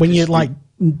know, like when you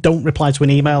don't reply to an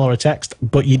email or a text,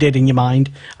 but you did in your mind,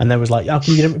 and there was like, how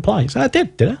come you didn't reply? So I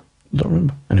did I? Don't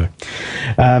remember. Anyway.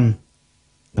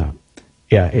 No.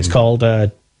 Yeah, it's called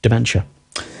dementia.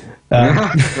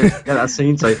 Yeah, that's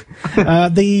seen too.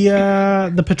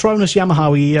 The Petronas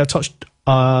Yamaha, we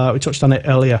touched on it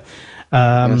earlier,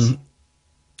 Yes.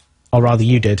 or rather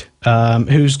you did.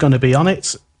 Who's going to be on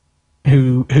it?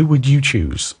 Who would you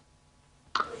choose?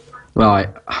 Right,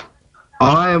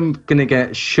 I am going to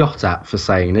get shot at for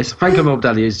saying this. Franco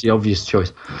Morbidelli is the obvious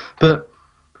choice, but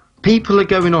people are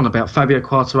going on about Fabio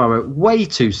Quartararo way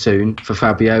too soon for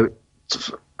Fabio.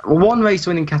 One race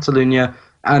win in Catalonia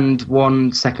and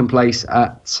one second place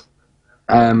at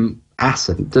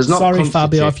Assen. Sorry,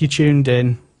 Fabio, if you tuned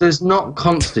in. Does not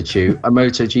constitute a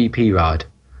MotoGP ride.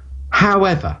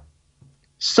 However,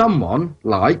 someone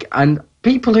and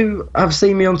people who have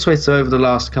seen me on Twitter over the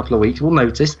last couple of weeks will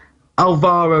notice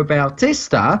Alvaro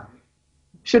Bautista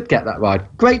should get that ride.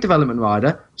 Great development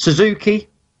rider. Suzuki,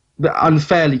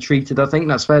 unfairly treated, I think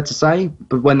that's fair to say,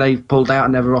 but when they pulled out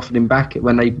and never offered him back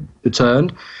when they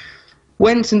returned.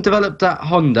 Went and developed that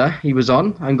Honda he was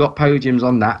on and got podiums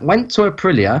on that. Went to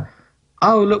Aprilia.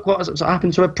 Oh, look what's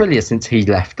happened to Aprilia since he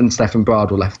left and Stefan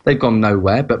Bradl left. They've gone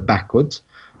nowhere but backwards.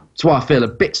 That's why I feel a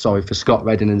bit sorry for Scott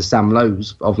Redding and Sam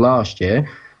Lowes of last year.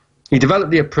 He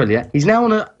developed the Aprilia. He's now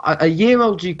on a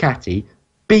year-old Ducati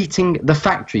beating the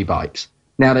factory bikes.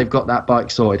 Now they've got that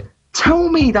bike sorted. Tell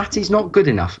me that is not good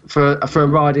enough for a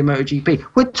ride in MotoGP.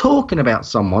 We're talking about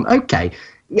someone, okay,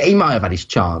 yeah, he might have had his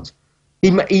chance.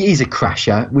 He's a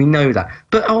crasher, we know that.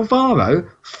 But Alvaro,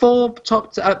 four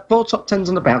top tens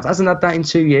on the bounce, hasn't had that in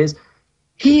 2 years.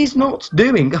 He is not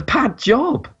doing a bad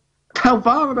job.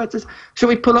 Alvaro, shall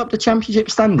we pull up the championship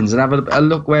standings and have a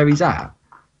look where he's at?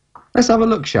 Let's have a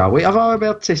look, shall we? Alvaro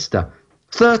Bautista,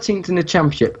 13th in the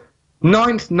championship,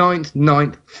 9th,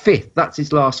 5th. That's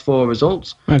his last four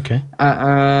results. Okay.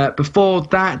 Before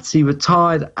that, he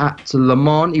retired at Le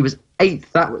Mans. He was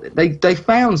 8th. They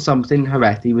found something in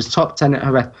Jerez. He was top 10 at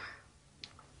Jerez.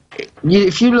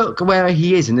 If you look where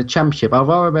he is in the championship,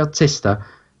 Alvaro Bautista,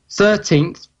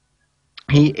 13th.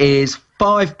 He is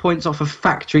 5 points off a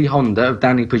factory Honda of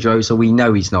Danny Pedrosa. We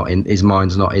know he's not in. His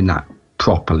mind's not in that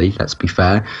properly. Let's be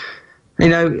fair. You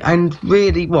know, and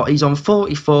really, he's on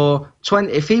 44,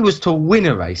 20. If he was to win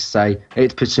a race, say,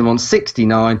 it puts him on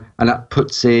 69, and that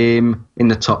puts him in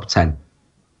the top 10.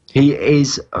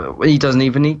 He doesn't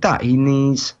even need that. He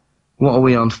needs, what are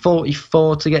we on,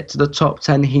 44 to get to the top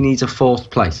 10. He needs a 4th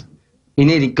place. He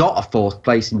nearly got a 4th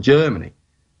place in Germany.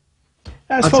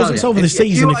 I suppose it's over the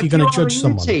season if you're going to judge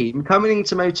someone. Team coming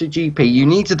into MotoGP, you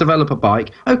need to develop a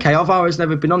bike. Okay, Alvaro's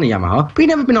never been on a Yamaha, but he'd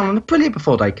never been on an Aprilia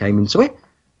before they came into it.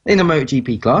 In a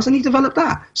MotoGP class, and he developed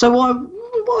that. So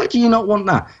why do you not want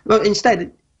that? Well,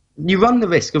 instead, you run the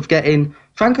risk of getting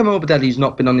Franco Morbidelli, who's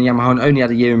not been on the Yamaha and only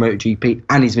had a year in MotoGP,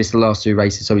 and he's missed the last 2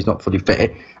 races, so he's not fully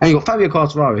fit. And you've got Fabio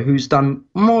Quartararo, who's done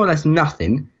more or less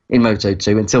nothing in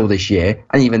Moto2 until this year,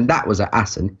 and even that was at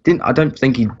Assen. I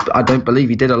don't believe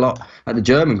he did a lot at the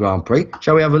German Grand Prix.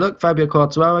 Shall we have a look? Fabio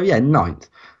Quartararo, 9th.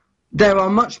 There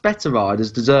are much better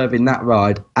riders deserving that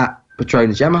ride at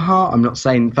Petronas Yamaha. I'm not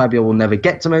saying Fabio will never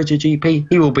get to MotoGP.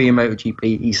 He will be in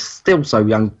MotoGP. He's still so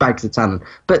young, bags of talent.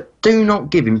 But do not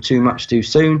give him too much too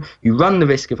soon. You run the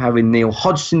risk of having Neil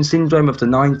Hodgson syndrome of the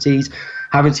 90s,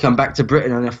 having to come back to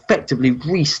Britain and effectively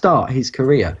restart his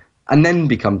career and then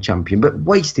become champion, but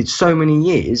wasted so many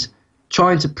years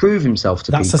trying to prove himself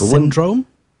to people. That's a syndrome?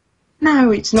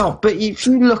 No, it's not. But if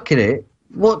you look at it,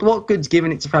 what good's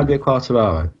giving it to Fabio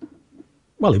Quartararo?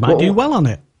 Well, he might do well on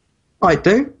it. Might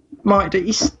do.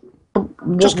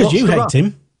 Just because you hate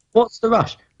him. What's the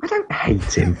rush? I don't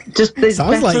hate him. Just there's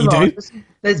Sounds like you riders. do.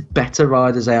 There's better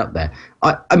riders out there.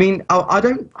 I mean, I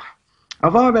don't.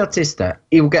 Alvaro Bautista,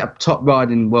 he will get a top ride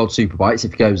in World Superbikes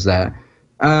if he goes there.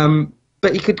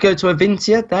 But he could go to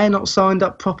Avintia. They're not signed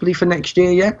up properly for next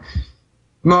year yet.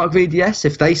 Mark Reed, yes,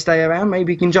 if they stay around,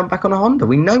 maybe he can jump back on a Honda.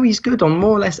 We know he's good on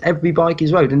more or less every bike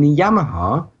he's rode. And the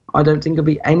Yamaha, I don't think will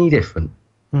be any different.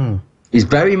 He's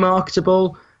very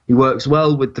marketable. He works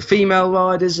well with the female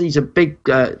riders. He's a big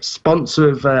sponsor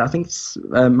of, I think it's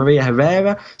Maria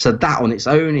Herrera. So that on its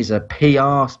own is a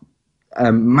PR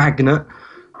magnet.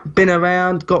 Been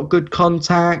around, got good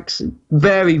contacts.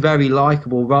 Very, very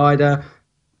likeable rider.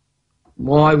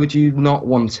 Why would you not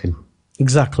want him?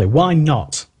 Exactly. Why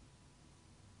not?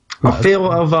 I feel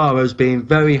Alvaro's being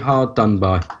very hard done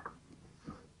by.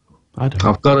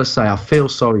 I've got to say, I feel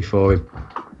sorry for him.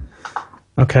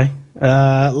 Okay.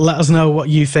 Let us know what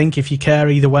you think if you care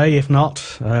either way. If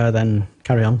not, then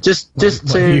carry on.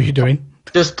 What are you doing?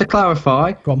 Just to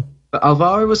clarify, go on.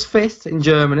 Alvaro was 5th in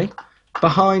Germany.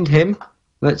 Behind him,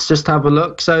 let's just have a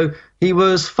look. So he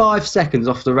was 5 seconds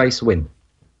off the race win.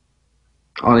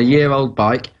 On a year-old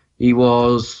bike, he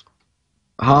was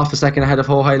half a second ahead of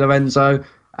Jorge Lorenzo,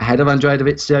 ahead of Andrea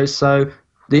Dovizioso.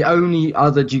 The only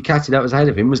other Ducati that was ahead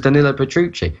of him was Danilo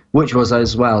Petrucci, which was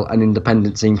as well an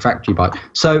independent team factory bike.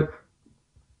 So,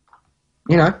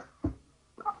 you know,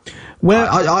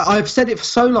 I've said it for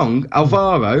so long,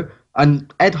 Alvaro,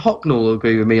 and Ed Hocknell will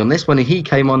agree with me on this when he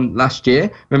came on last year.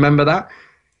 Remember that?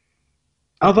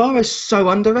 Alvaro's so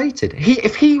underrated.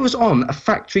 If he was on a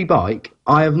factory bike,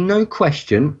 I have no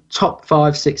question, top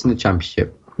 5, 6 in the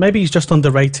championship. Maybe he's just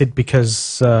underrated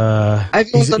because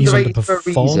everyone's underrated for a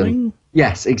reason.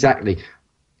 Yes, exactly.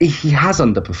 He has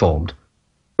underperformed,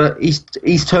 but he's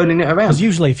turning it around. Because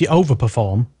usually if you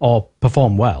overperform or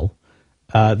perform well,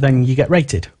 then you get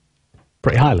rated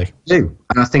pretty highly. And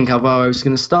I think Alvaro's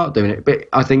going to start doing it. But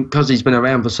I think because he's been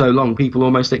around for so long, people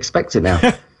almost expect it now.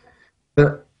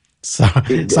 But so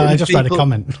I just read a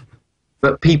comment.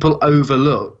 But people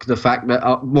overlook the fact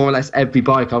that more or less every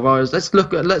bike Alvaro's. Let's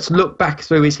look back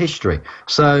through his history.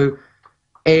 So,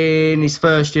 in his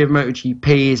first year of MotoGP,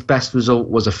 his best result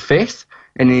was a 5th.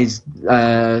 In his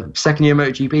second year of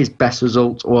MotoGP, his best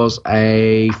result was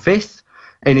a 5th.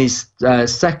 In his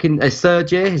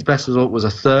third year, his best result was a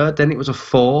 3rd. Then it was a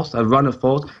 4th, a run of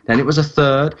 4th. Then it was a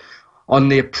 3rd. On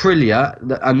the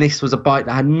Aprilia, and this was a bike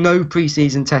that had no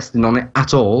pre-season testing on it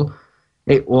at all,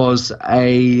 it was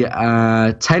a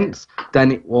 10th.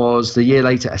 Then it was the year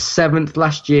later a 7th.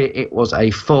 Last year it was a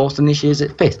 4th, and this year's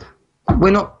at 5th.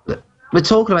 We're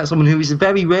talking about someone who is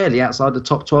very rarely outside the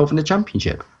top 12 in the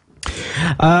championship.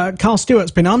 Carl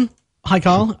Stewart's been on. Hi,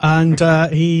 Carl, and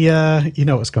he, you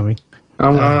know what's coming.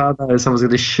 I know someone's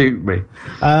going to shoot me.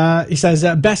 He says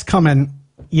best comment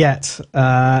yet.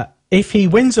 If he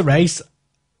wins a race,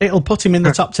 it'll put him in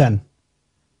the top 10.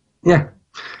 Yeah.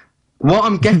 What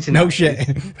I'm getting no at shit.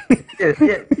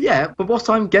 yeah, but what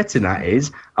I'm getting at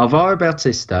is Alvaro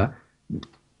Bautista,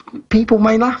 people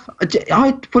may laugh.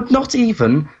 I would not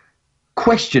even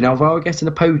question Alvaro getting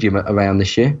a podium around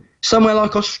this year. Somewhere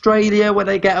like Australia where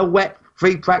they get a wet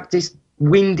free practice,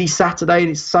 windy Saturday and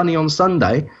it's sunny on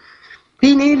Sunday.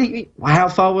 How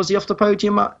far was he off the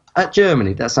podium at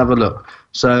Germany? Let's have a look.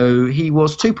 So he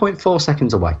was 2.4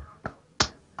 seconds away.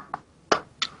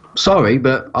 Sorry,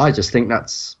 but I just think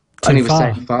that's... And he was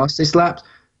second fastest lap.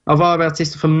 Alvaro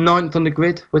Bautista from 9th on the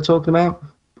grid, we're talking about,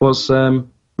 was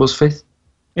 5th.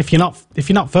 If you're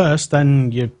not first,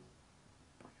 then you're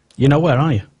nowhere,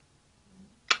 are you?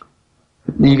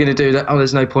 You're going to do that? Oh,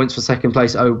 there's no points for second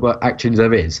place. Oh, but actually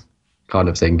there is, kind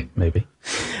of thing. Maybe.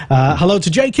 Hello to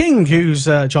Jay King, who's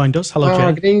joined us. Hello,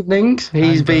 Jay. Good evening.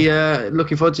 He's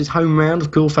looking forward to his home round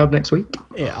of Cool Fab next week.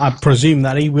 Yeah, I presume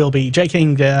that he will be. Jay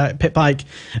King, pit bike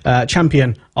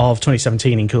champion of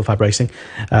 2017 in Cool Fab Racing,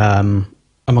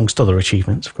 amongst other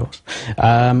achievements, of course,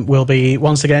 will be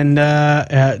once again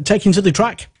taking to the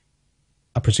track,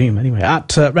 I presume anyway,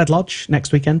 at Red Lodge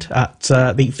next weekend at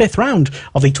the 5th round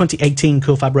of the 2018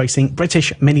 Cool Fab Racing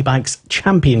British Mini Bikes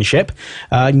Championship.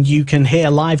 You can hear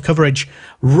live coverage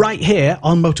right here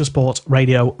on Motorsport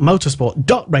Radio,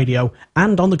 motorsport.radio,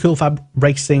 and on the Cool Fab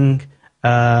Racing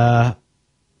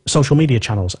social media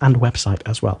channels and website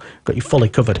as well. Got you fully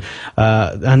covered.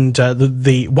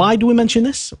 Why do we mention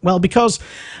this? Well, because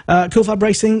Cool Fab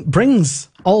Racing brings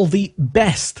all the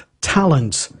best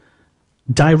talent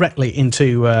directly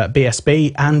into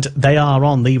BSB, and they are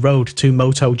on the road to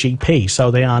MotoGP. So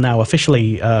they are now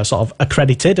officially sort of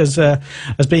accredited as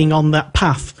being on that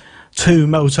path to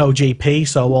MotoGP.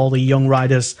 So all the young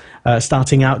riders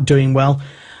starting out doing well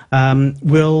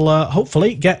will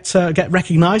hopefully get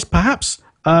recognised, perhaps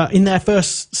in their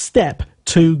first step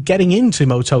to getting into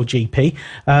MotoGP.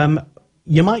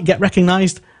 You might get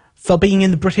recognised for being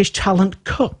in the British Talent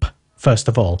Cup, first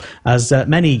of all, as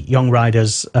many young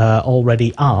riders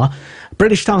already are.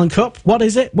 British Talent Cup, what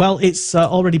is it? Well, it's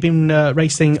already been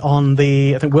racing on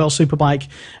the, I think, World Superbike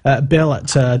bill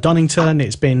at Donington.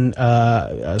 It's been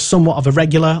somewhat of a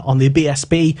regular on the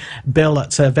BSB bill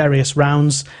at various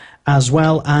rounds. as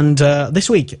well. And this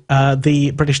week,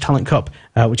 the British Talent Cup,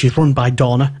 which is run by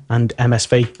Dorna and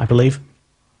MSV, I believe,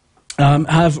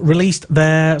 have released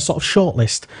their sort of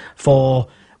shortlist for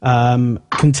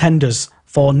contenders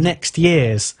for next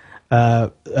year's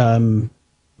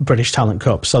British Talent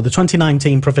Cup. So the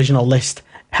 2019 provisional list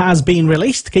has been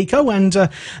released, Kiko, and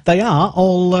they are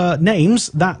all names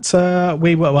that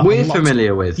we're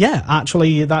familiar with. Yeah,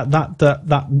 actually,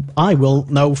 that I will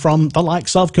know from the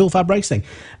likes of Cool Fab Racing.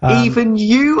 Even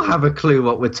you have a clue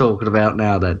what we're talking about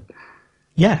now, then.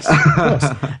 Yes, of course.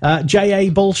 Jay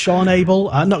Abel, Sean Abel.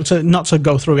 Not to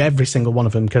go through every single one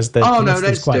of them because the list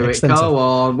is quite extensive. Go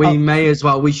on. We may as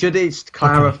well. We should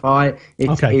clarify.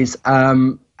 It is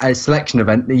a selection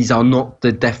event. These are not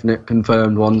the definite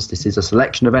confirmed ones. This is a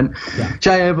selection event. Yeah.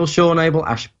 Jay Abel, Sean Abel,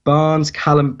 Ash Barnes,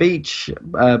 Callum Beach,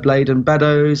 Bladen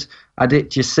Beddoes,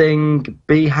 Aditya Singh,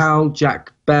 Bihal,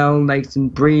 Jack Bell,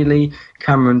 Nathan Brealey,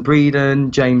 Cameron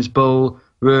Breeden, James Bull,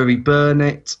 Rory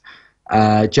Burnett,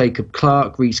 Jacob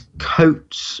Clark, Reese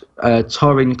Coates,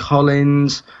 Torrin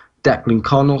Collins, Declan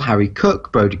Connell, Harry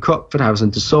Cook, Brodie Crockford,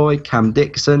 Harrison Desoy, Cam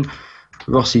Dixon,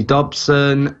 Rossi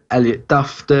Dobson, Elliot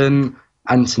Dufton,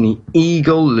 Anthony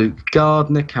Eagle, Luke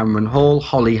Gardner, Cameron Hall,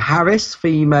 Holly Harris,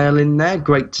 female in there,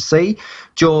 great to see,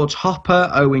 George Hopper,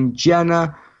 Owen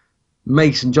Jenner,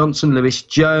 Mason Johnson, Lewis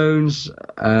Jones,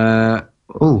 how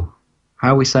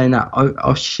are we saying that?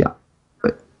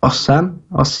 Osan?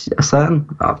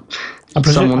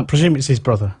 I presume it's his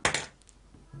brother.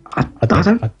 I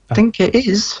don't think it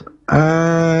is.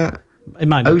 It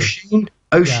might not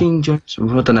Oisin Jones.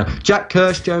 I don't know. Jack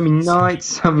Kirsch, Jeremy Knight,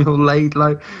 Samuel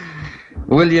Laidlow,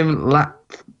 William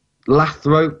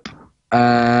Lathrope,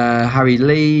 Harry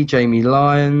Lee, Jamie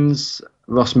Lyons,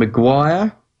 Ross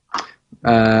Maguire,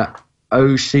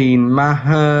 Oisin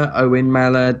Maher, Owen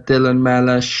Mellor, Dylan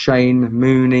Mellor, Shane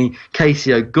Mooney,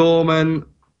 Casey O'Gorman,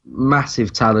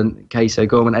 massive talent, Casey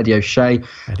O'Gorman, Eddie O'Shea,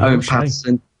 Owen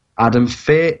Patterson, Adam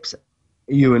Phipps,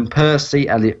 Ewan Percy,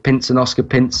 Elliot Pinson, Oscar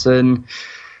Pinson,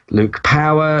 Luke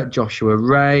Power, Joshua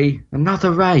Ray,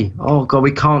 another Ray. Oh, God,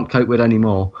 we can't cope with any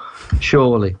more,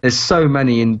 surely. There's so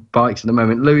many in bikes at the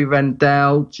moment. Louis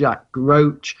Rendell, Jack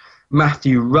Roach,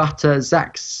 Matthew Rutter,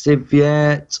 Zach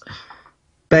Siviert,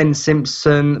 Ben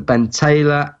Simpson, Ben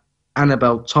Taylor,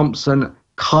 Annabelle Thompson,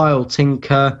 Kyle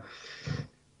Tinker,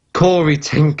 Corey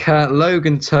Tinker,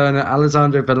 Logan Turner,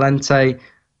 Alessandro Valente,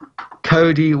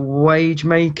 Cody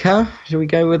Wagemaker, shall we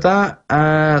go with that?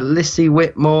 Lissy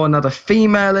Whitmore, another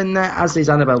female in there, as is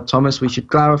Annabelle Thomas, we should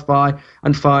clarify.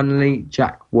 And finally,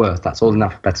 Jack Worth. That's all in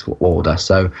alphabetical order.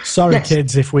 So sorry, yes,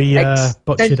 kids, if we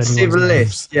butchered anyone's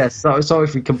names. Yes, sorry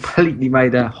if we completely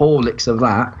made a horlicks of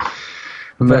that.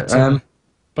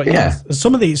 But yeah,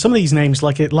 some of these names,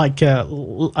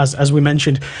 as we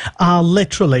mentioned, are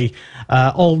literally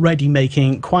already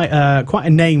making quite a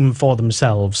name for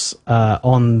themselves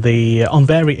in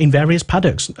various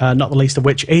paddocks. Not the least of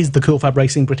which is the Cool Fab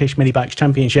Racing British Mini Bikes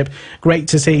Championship. Great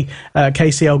to see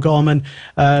Casey O'Gorman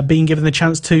being given the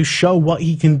chance to show what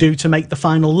he can do to make the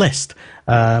final list,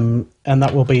 and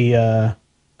that will be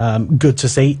good to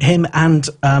see him and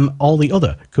all the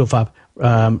other Cool Fab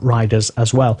riders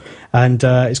as well, and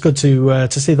it's good to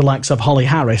see the likes of Holly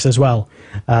Harris as well.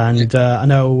 And I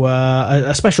know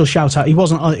a special shout out. He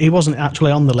wasn't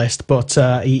actually on the list, but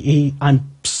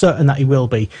I'm certain that he will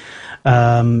be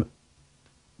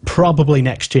probably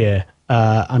next year.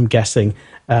 I'm guessing,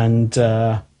 and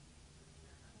I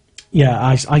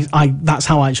that's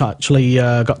how I actually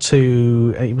got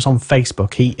to. It was on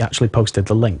Facebook. He actually posted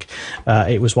the link.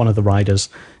 It was one of the riders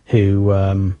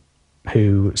who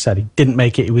said he didn't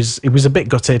make it. He was a bit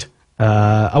gutted.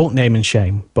 I won't name and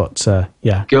shame, but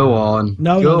yeah. Go on.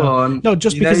 No,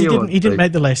 just because he didn't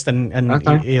make the list, and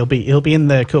okay, he'll be in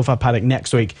the Cool Fab paddock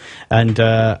next week, and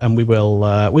we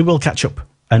will catch up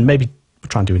and maybe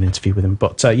try and do an interview with him.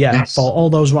 But yes, for all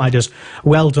those riders,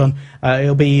 well done.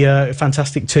 It'll be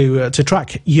fantastic to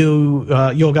track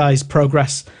your guys'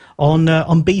 progress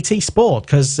on BT Sport,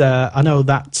 because I know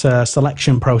that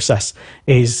selection process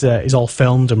is all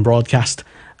filmed and broadcast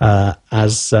and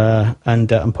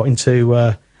put into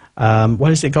where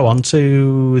does it go on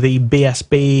to the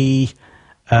BSB?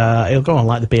 It'll go on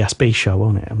like the BSB show,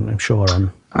 won't it? I'm sure.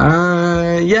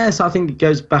 Yes, I think it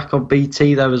goes back on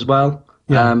BT though as well.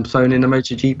 Yeah. So in the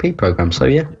MotoGP program, so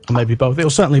yeah, or maybe both. It'll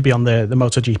certainly be on the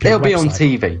MotoGP. It'll website. Be on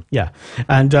TV. Yeah,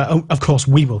 and of course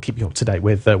we will keep you up to date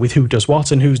with who does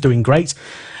what and who's doing great,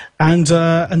 and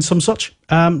some such.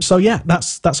 So yeah,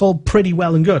 that's all pretty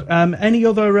well and good. Any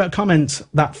other comments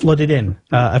that flooded in?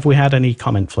 Have we had any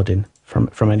comment flood in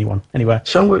from anyone anywhere?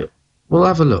 Shall we? We'll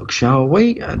have a look, shall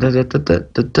we?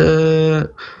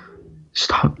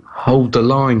 Just hold the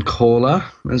line, caller,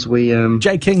 as we...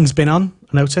 Jay King's been on,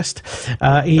 I noticed.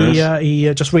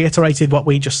 He just reiterated what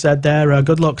we just said there.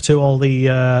 Good luck to all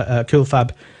the Cool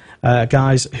Fab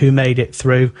guys who made it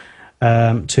through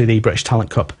to the British Talent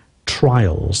Cup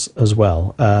trials as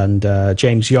well. And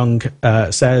James Young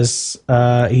says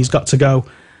he's got to go.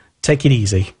 Take it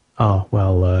easy. Oh,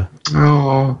 well,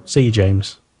 see you,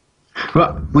 James.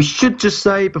 Right, we should just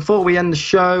say, before we end the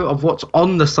show, of what's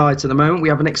on the site at the moment, we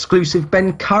have an exclusive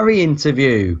Ben Curry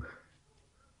interview.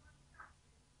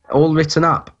 All written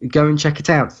up. Go and check it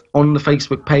out on the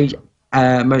Facebook page,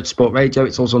 Motorsport Radio.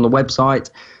 It's also on the website,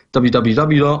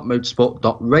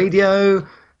 www.motorsport.radio.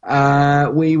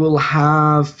 We will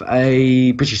have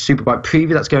a British Superbike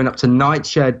preview that's going up tonight,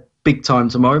 shared big time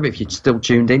tomorrow, but if you're still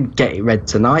tuned in, get it read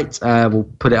tonight. We'll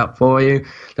put it up for you.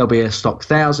 There'll be a Stock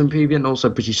 1000 preview and also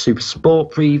a British Super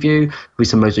Sport preview with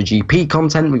some MotoGP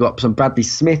content. We've got some Bradley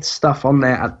Smith stuff on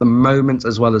there at the moment,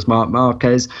 as well as Marc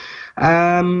Marquez.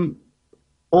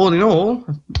 All in all,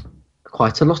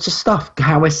 quite a lot of stuff.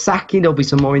 Kawasaki, there'll be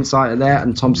some more insight there,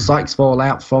 and Tom Sykes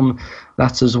fallout from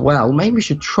that as well. Maybe we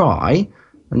should try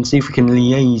and see if we can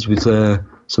liaise with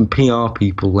some PR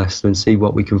people, Lester, and see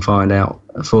what we can find out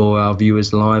for our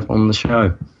viewers live on the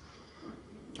show.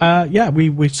 Yeah,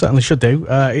 we certainly should do.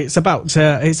 It's about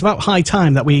high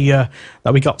time that we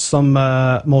got some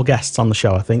more guests on the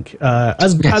show. I think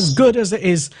as good as it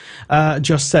is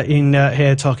just sitting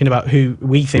here talking about who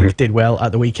we think did well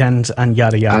at the weekend and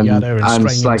yada yada and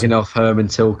slagging off Herman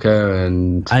Tilke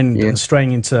and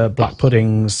straying into Black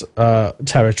Pudding's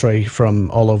territory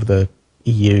from all over the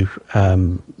EU,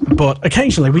 but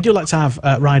occasionally we do like to have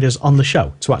riders on the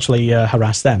show to actually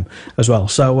harass them as well.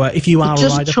 So if you are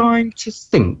just a rider, trying to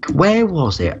think, where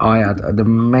was it? I had an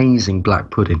amazing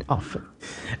Black Pudding.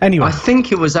 Anyway, I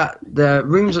think it was at the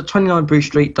rooms at 29 Bruce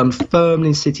Street,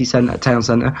 Dunfermline City Centre, Town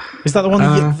Centre. Is that the one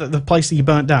the place that you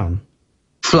burnt down?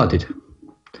 Flooded.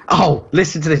 Oh,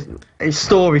 listen to this. It's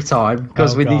story time,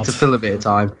 because we need to fill a bit of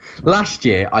time. Last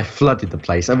year, I flooded the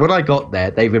place, and when I got there,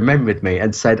 they remembered me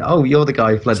and said, "Oh, you're the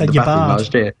guy who flooded the bathroom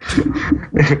last year."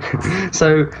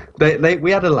 So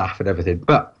we had a laugh and everything.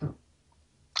 But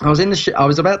I was I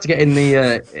was about to get in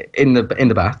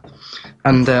the bath,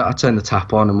 and I turned the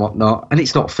tap on and whatnot, and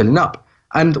it's not filling up.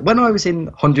 And when I was in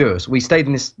Honduras, we stayed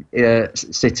in this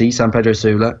city, San Pedro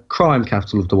Sula, crime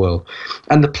capital of the world,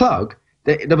 and the plug.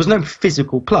 There was no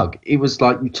physical plug. It was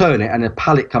like you turn it and a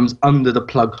pallet comes under the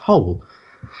plug hole.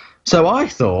 So I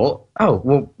thought, oh,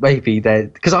 well, maybe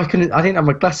because I didn't have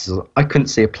my glasses on, I couldn't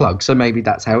see a plug, so maybe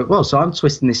that's how it was. So I'm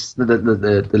twisting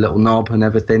the little knob and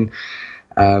everything.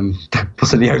 That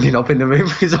wasn't the only knob in the room,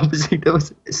 because obviously there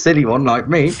was a silly one like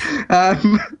me.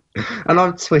 And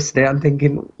I'm twisting it and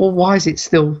thinking, well, why is it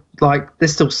still,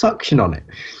 there's still suction on it?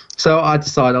 So I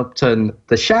decided I'll turn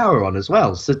the shower on as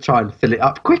well to try and fill it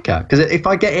up quicker. Because if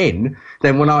I get in,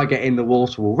 then when I get in, the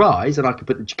water will rise and I can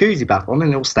put the jacuzzi back on and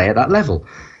it'll stay at that level.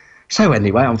 So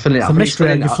anyway, I'm filling it up. It's a mystery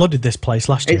that you flooded this place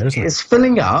last year, isn't it? It's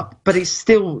filling up, but it's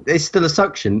still a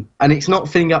suction, and it's not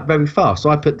filling up very fast.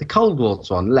 So I put the cold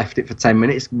water on, left it for 10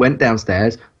 minutes, went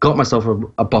downstairs, got myself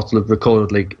a bottle of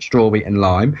recordedly strawberry and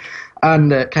lime,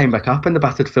 and came back up, and the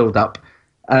bath had filled up,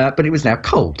 but it was now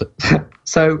cold.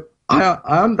 So I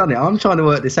haven't done it. I'm trying to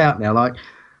work this out now.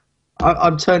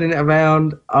 I'm turning it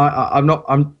around.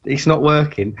 It's not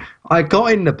working. I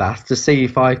got in the bath to see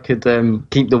if I could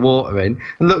keep the water in,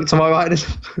 and looked to my right, and there's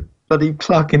a bloody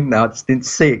plug in there. I just didn't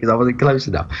see it because I wasn't close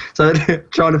enough. So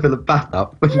trying to fill the bath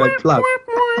up with no plug.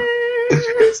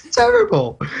 It's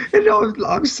terrible. And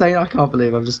I was saying, I can't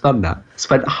believe I've just done that.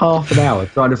 Spent half an hour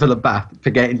trying to fill a bath,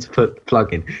 forgetting to put the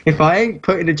plug in. If I ain't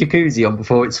putting the jacuzzi on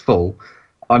before it's full,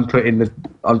 I'm trying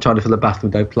to fill a bath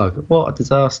with no plug. What a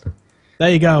disaster. There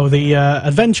you go, the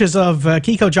adventures of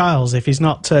Kiko Giles, if he's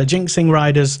not jinxing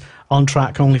riders on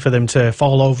track only for them to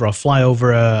fall over or fly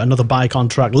over another bike on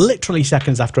track literally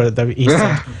seconds after he's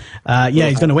said,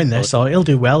 he's going to win this, so he'll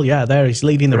do well. Yeah, there, he's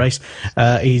leading the race.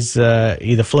 He's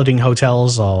either flooding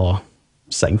hotels or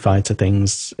setting fire to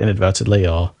things inadvertently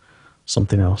or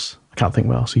something else. I can't think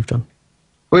what else you've done.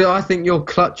 Well, I think your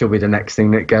clutch will be the next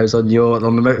thing that goes on the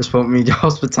Motorsport Media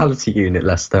Hospitality Unit,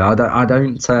 Lester. I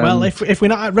don't. Well, if we're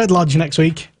not at Red Lodge next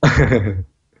week,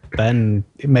 then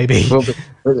it may be. Well,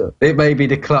 it may be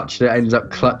the clutch that ends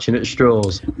up clutching at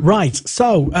straws. Right.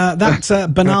 So that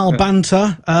banal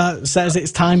banter says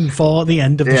it's time for the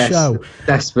end of the show.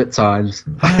 Desperate times.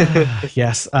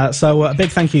 Yes. So a big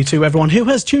thank you to everyone who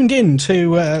has tuned in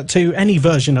to any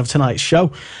version of tonight's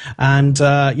show, and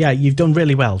you've done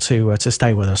really well to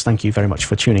stay with us. Thank you very much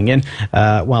for tuning in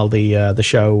while the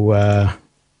show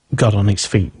got on its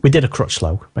feet. We did a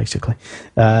crutchlow, basically.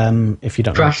 If you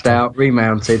don't crashed out,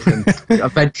 remounted, and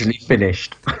eventually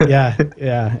finished. yeah,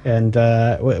 and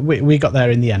we got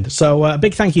there in the end. So a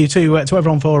big thank you to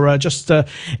everyone for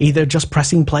either just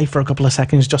pressing play for a couple of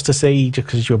seconds just to see, just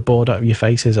because you're bored out of your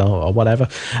faces or whatever.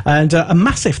 And a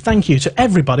massive thank you to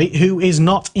everybody who is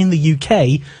not in the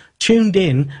UK, tuned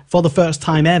in for the first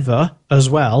time ever as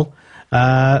well.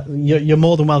 You're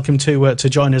more than welcome to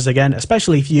join us again,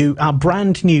 especially if you are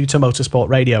brand new to Motorsport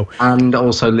Radio and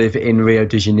also live in Rio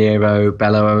de Janeiro,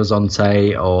 Belo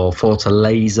Horizonte, or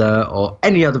Fortaleza, or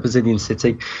any other Brazilian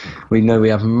city. We know we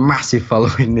have massive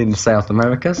following in South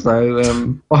America.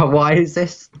 So why is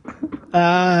this?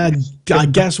 I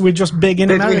guess we're just big in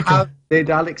America. Did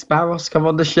Alex Barros come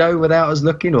on the show without us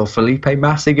looking, or Felipe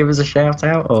Massa give us a shout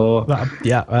out? Or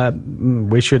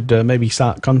we should maybe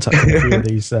start contacting a few of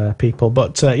these people.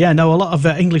 But a lot of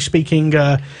English speaking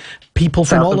people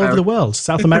from all over the world,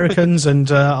 South Americans, and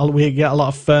we get a lot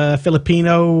of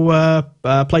Filipino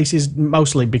places,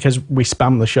 mostly because we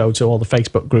spam the show to all the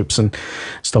Facebook groups and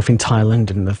stuff in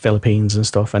Thailand and the Philippines and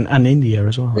stuff, and India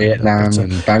as well. Vietnam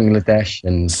and Bangladesh.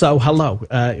 And so hello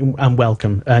and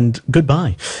welcome and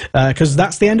goodbye, because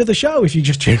that's the end of the show if you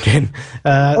just tuned in.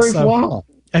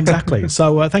 Exactly.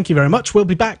 So thank you very much. We'll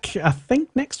be back, I think,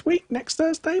 next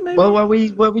Thursday, maybe. Well,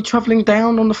 were we travelling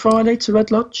down on the Friday to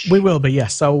Red Lodge? We will be,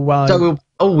 yes. So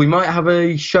we might have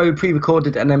a show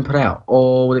pre-recorded and then put out,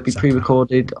 or will it be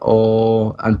pre-recorded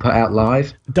and put out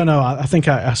live? Don't know. I think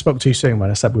I spoke too soon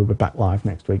when I said we'll be back live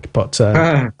next week. But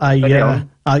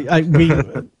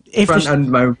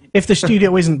if the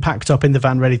studio isn't packed up in the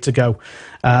van ready to go,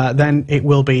 then it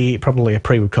will be probably a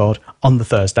pre-record on the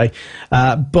Thursday.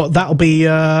 But that'll be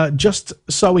just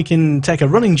so we can take a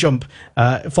running jump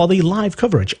for the live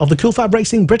coverage of the Cool Fab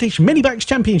Racing British Mini Bikes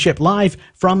Championship live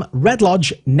from Red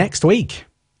Lodge next week.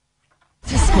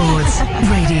 Sports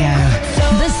Radio,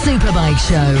 the Superbike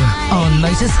Show on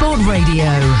Motorsport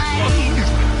Radio.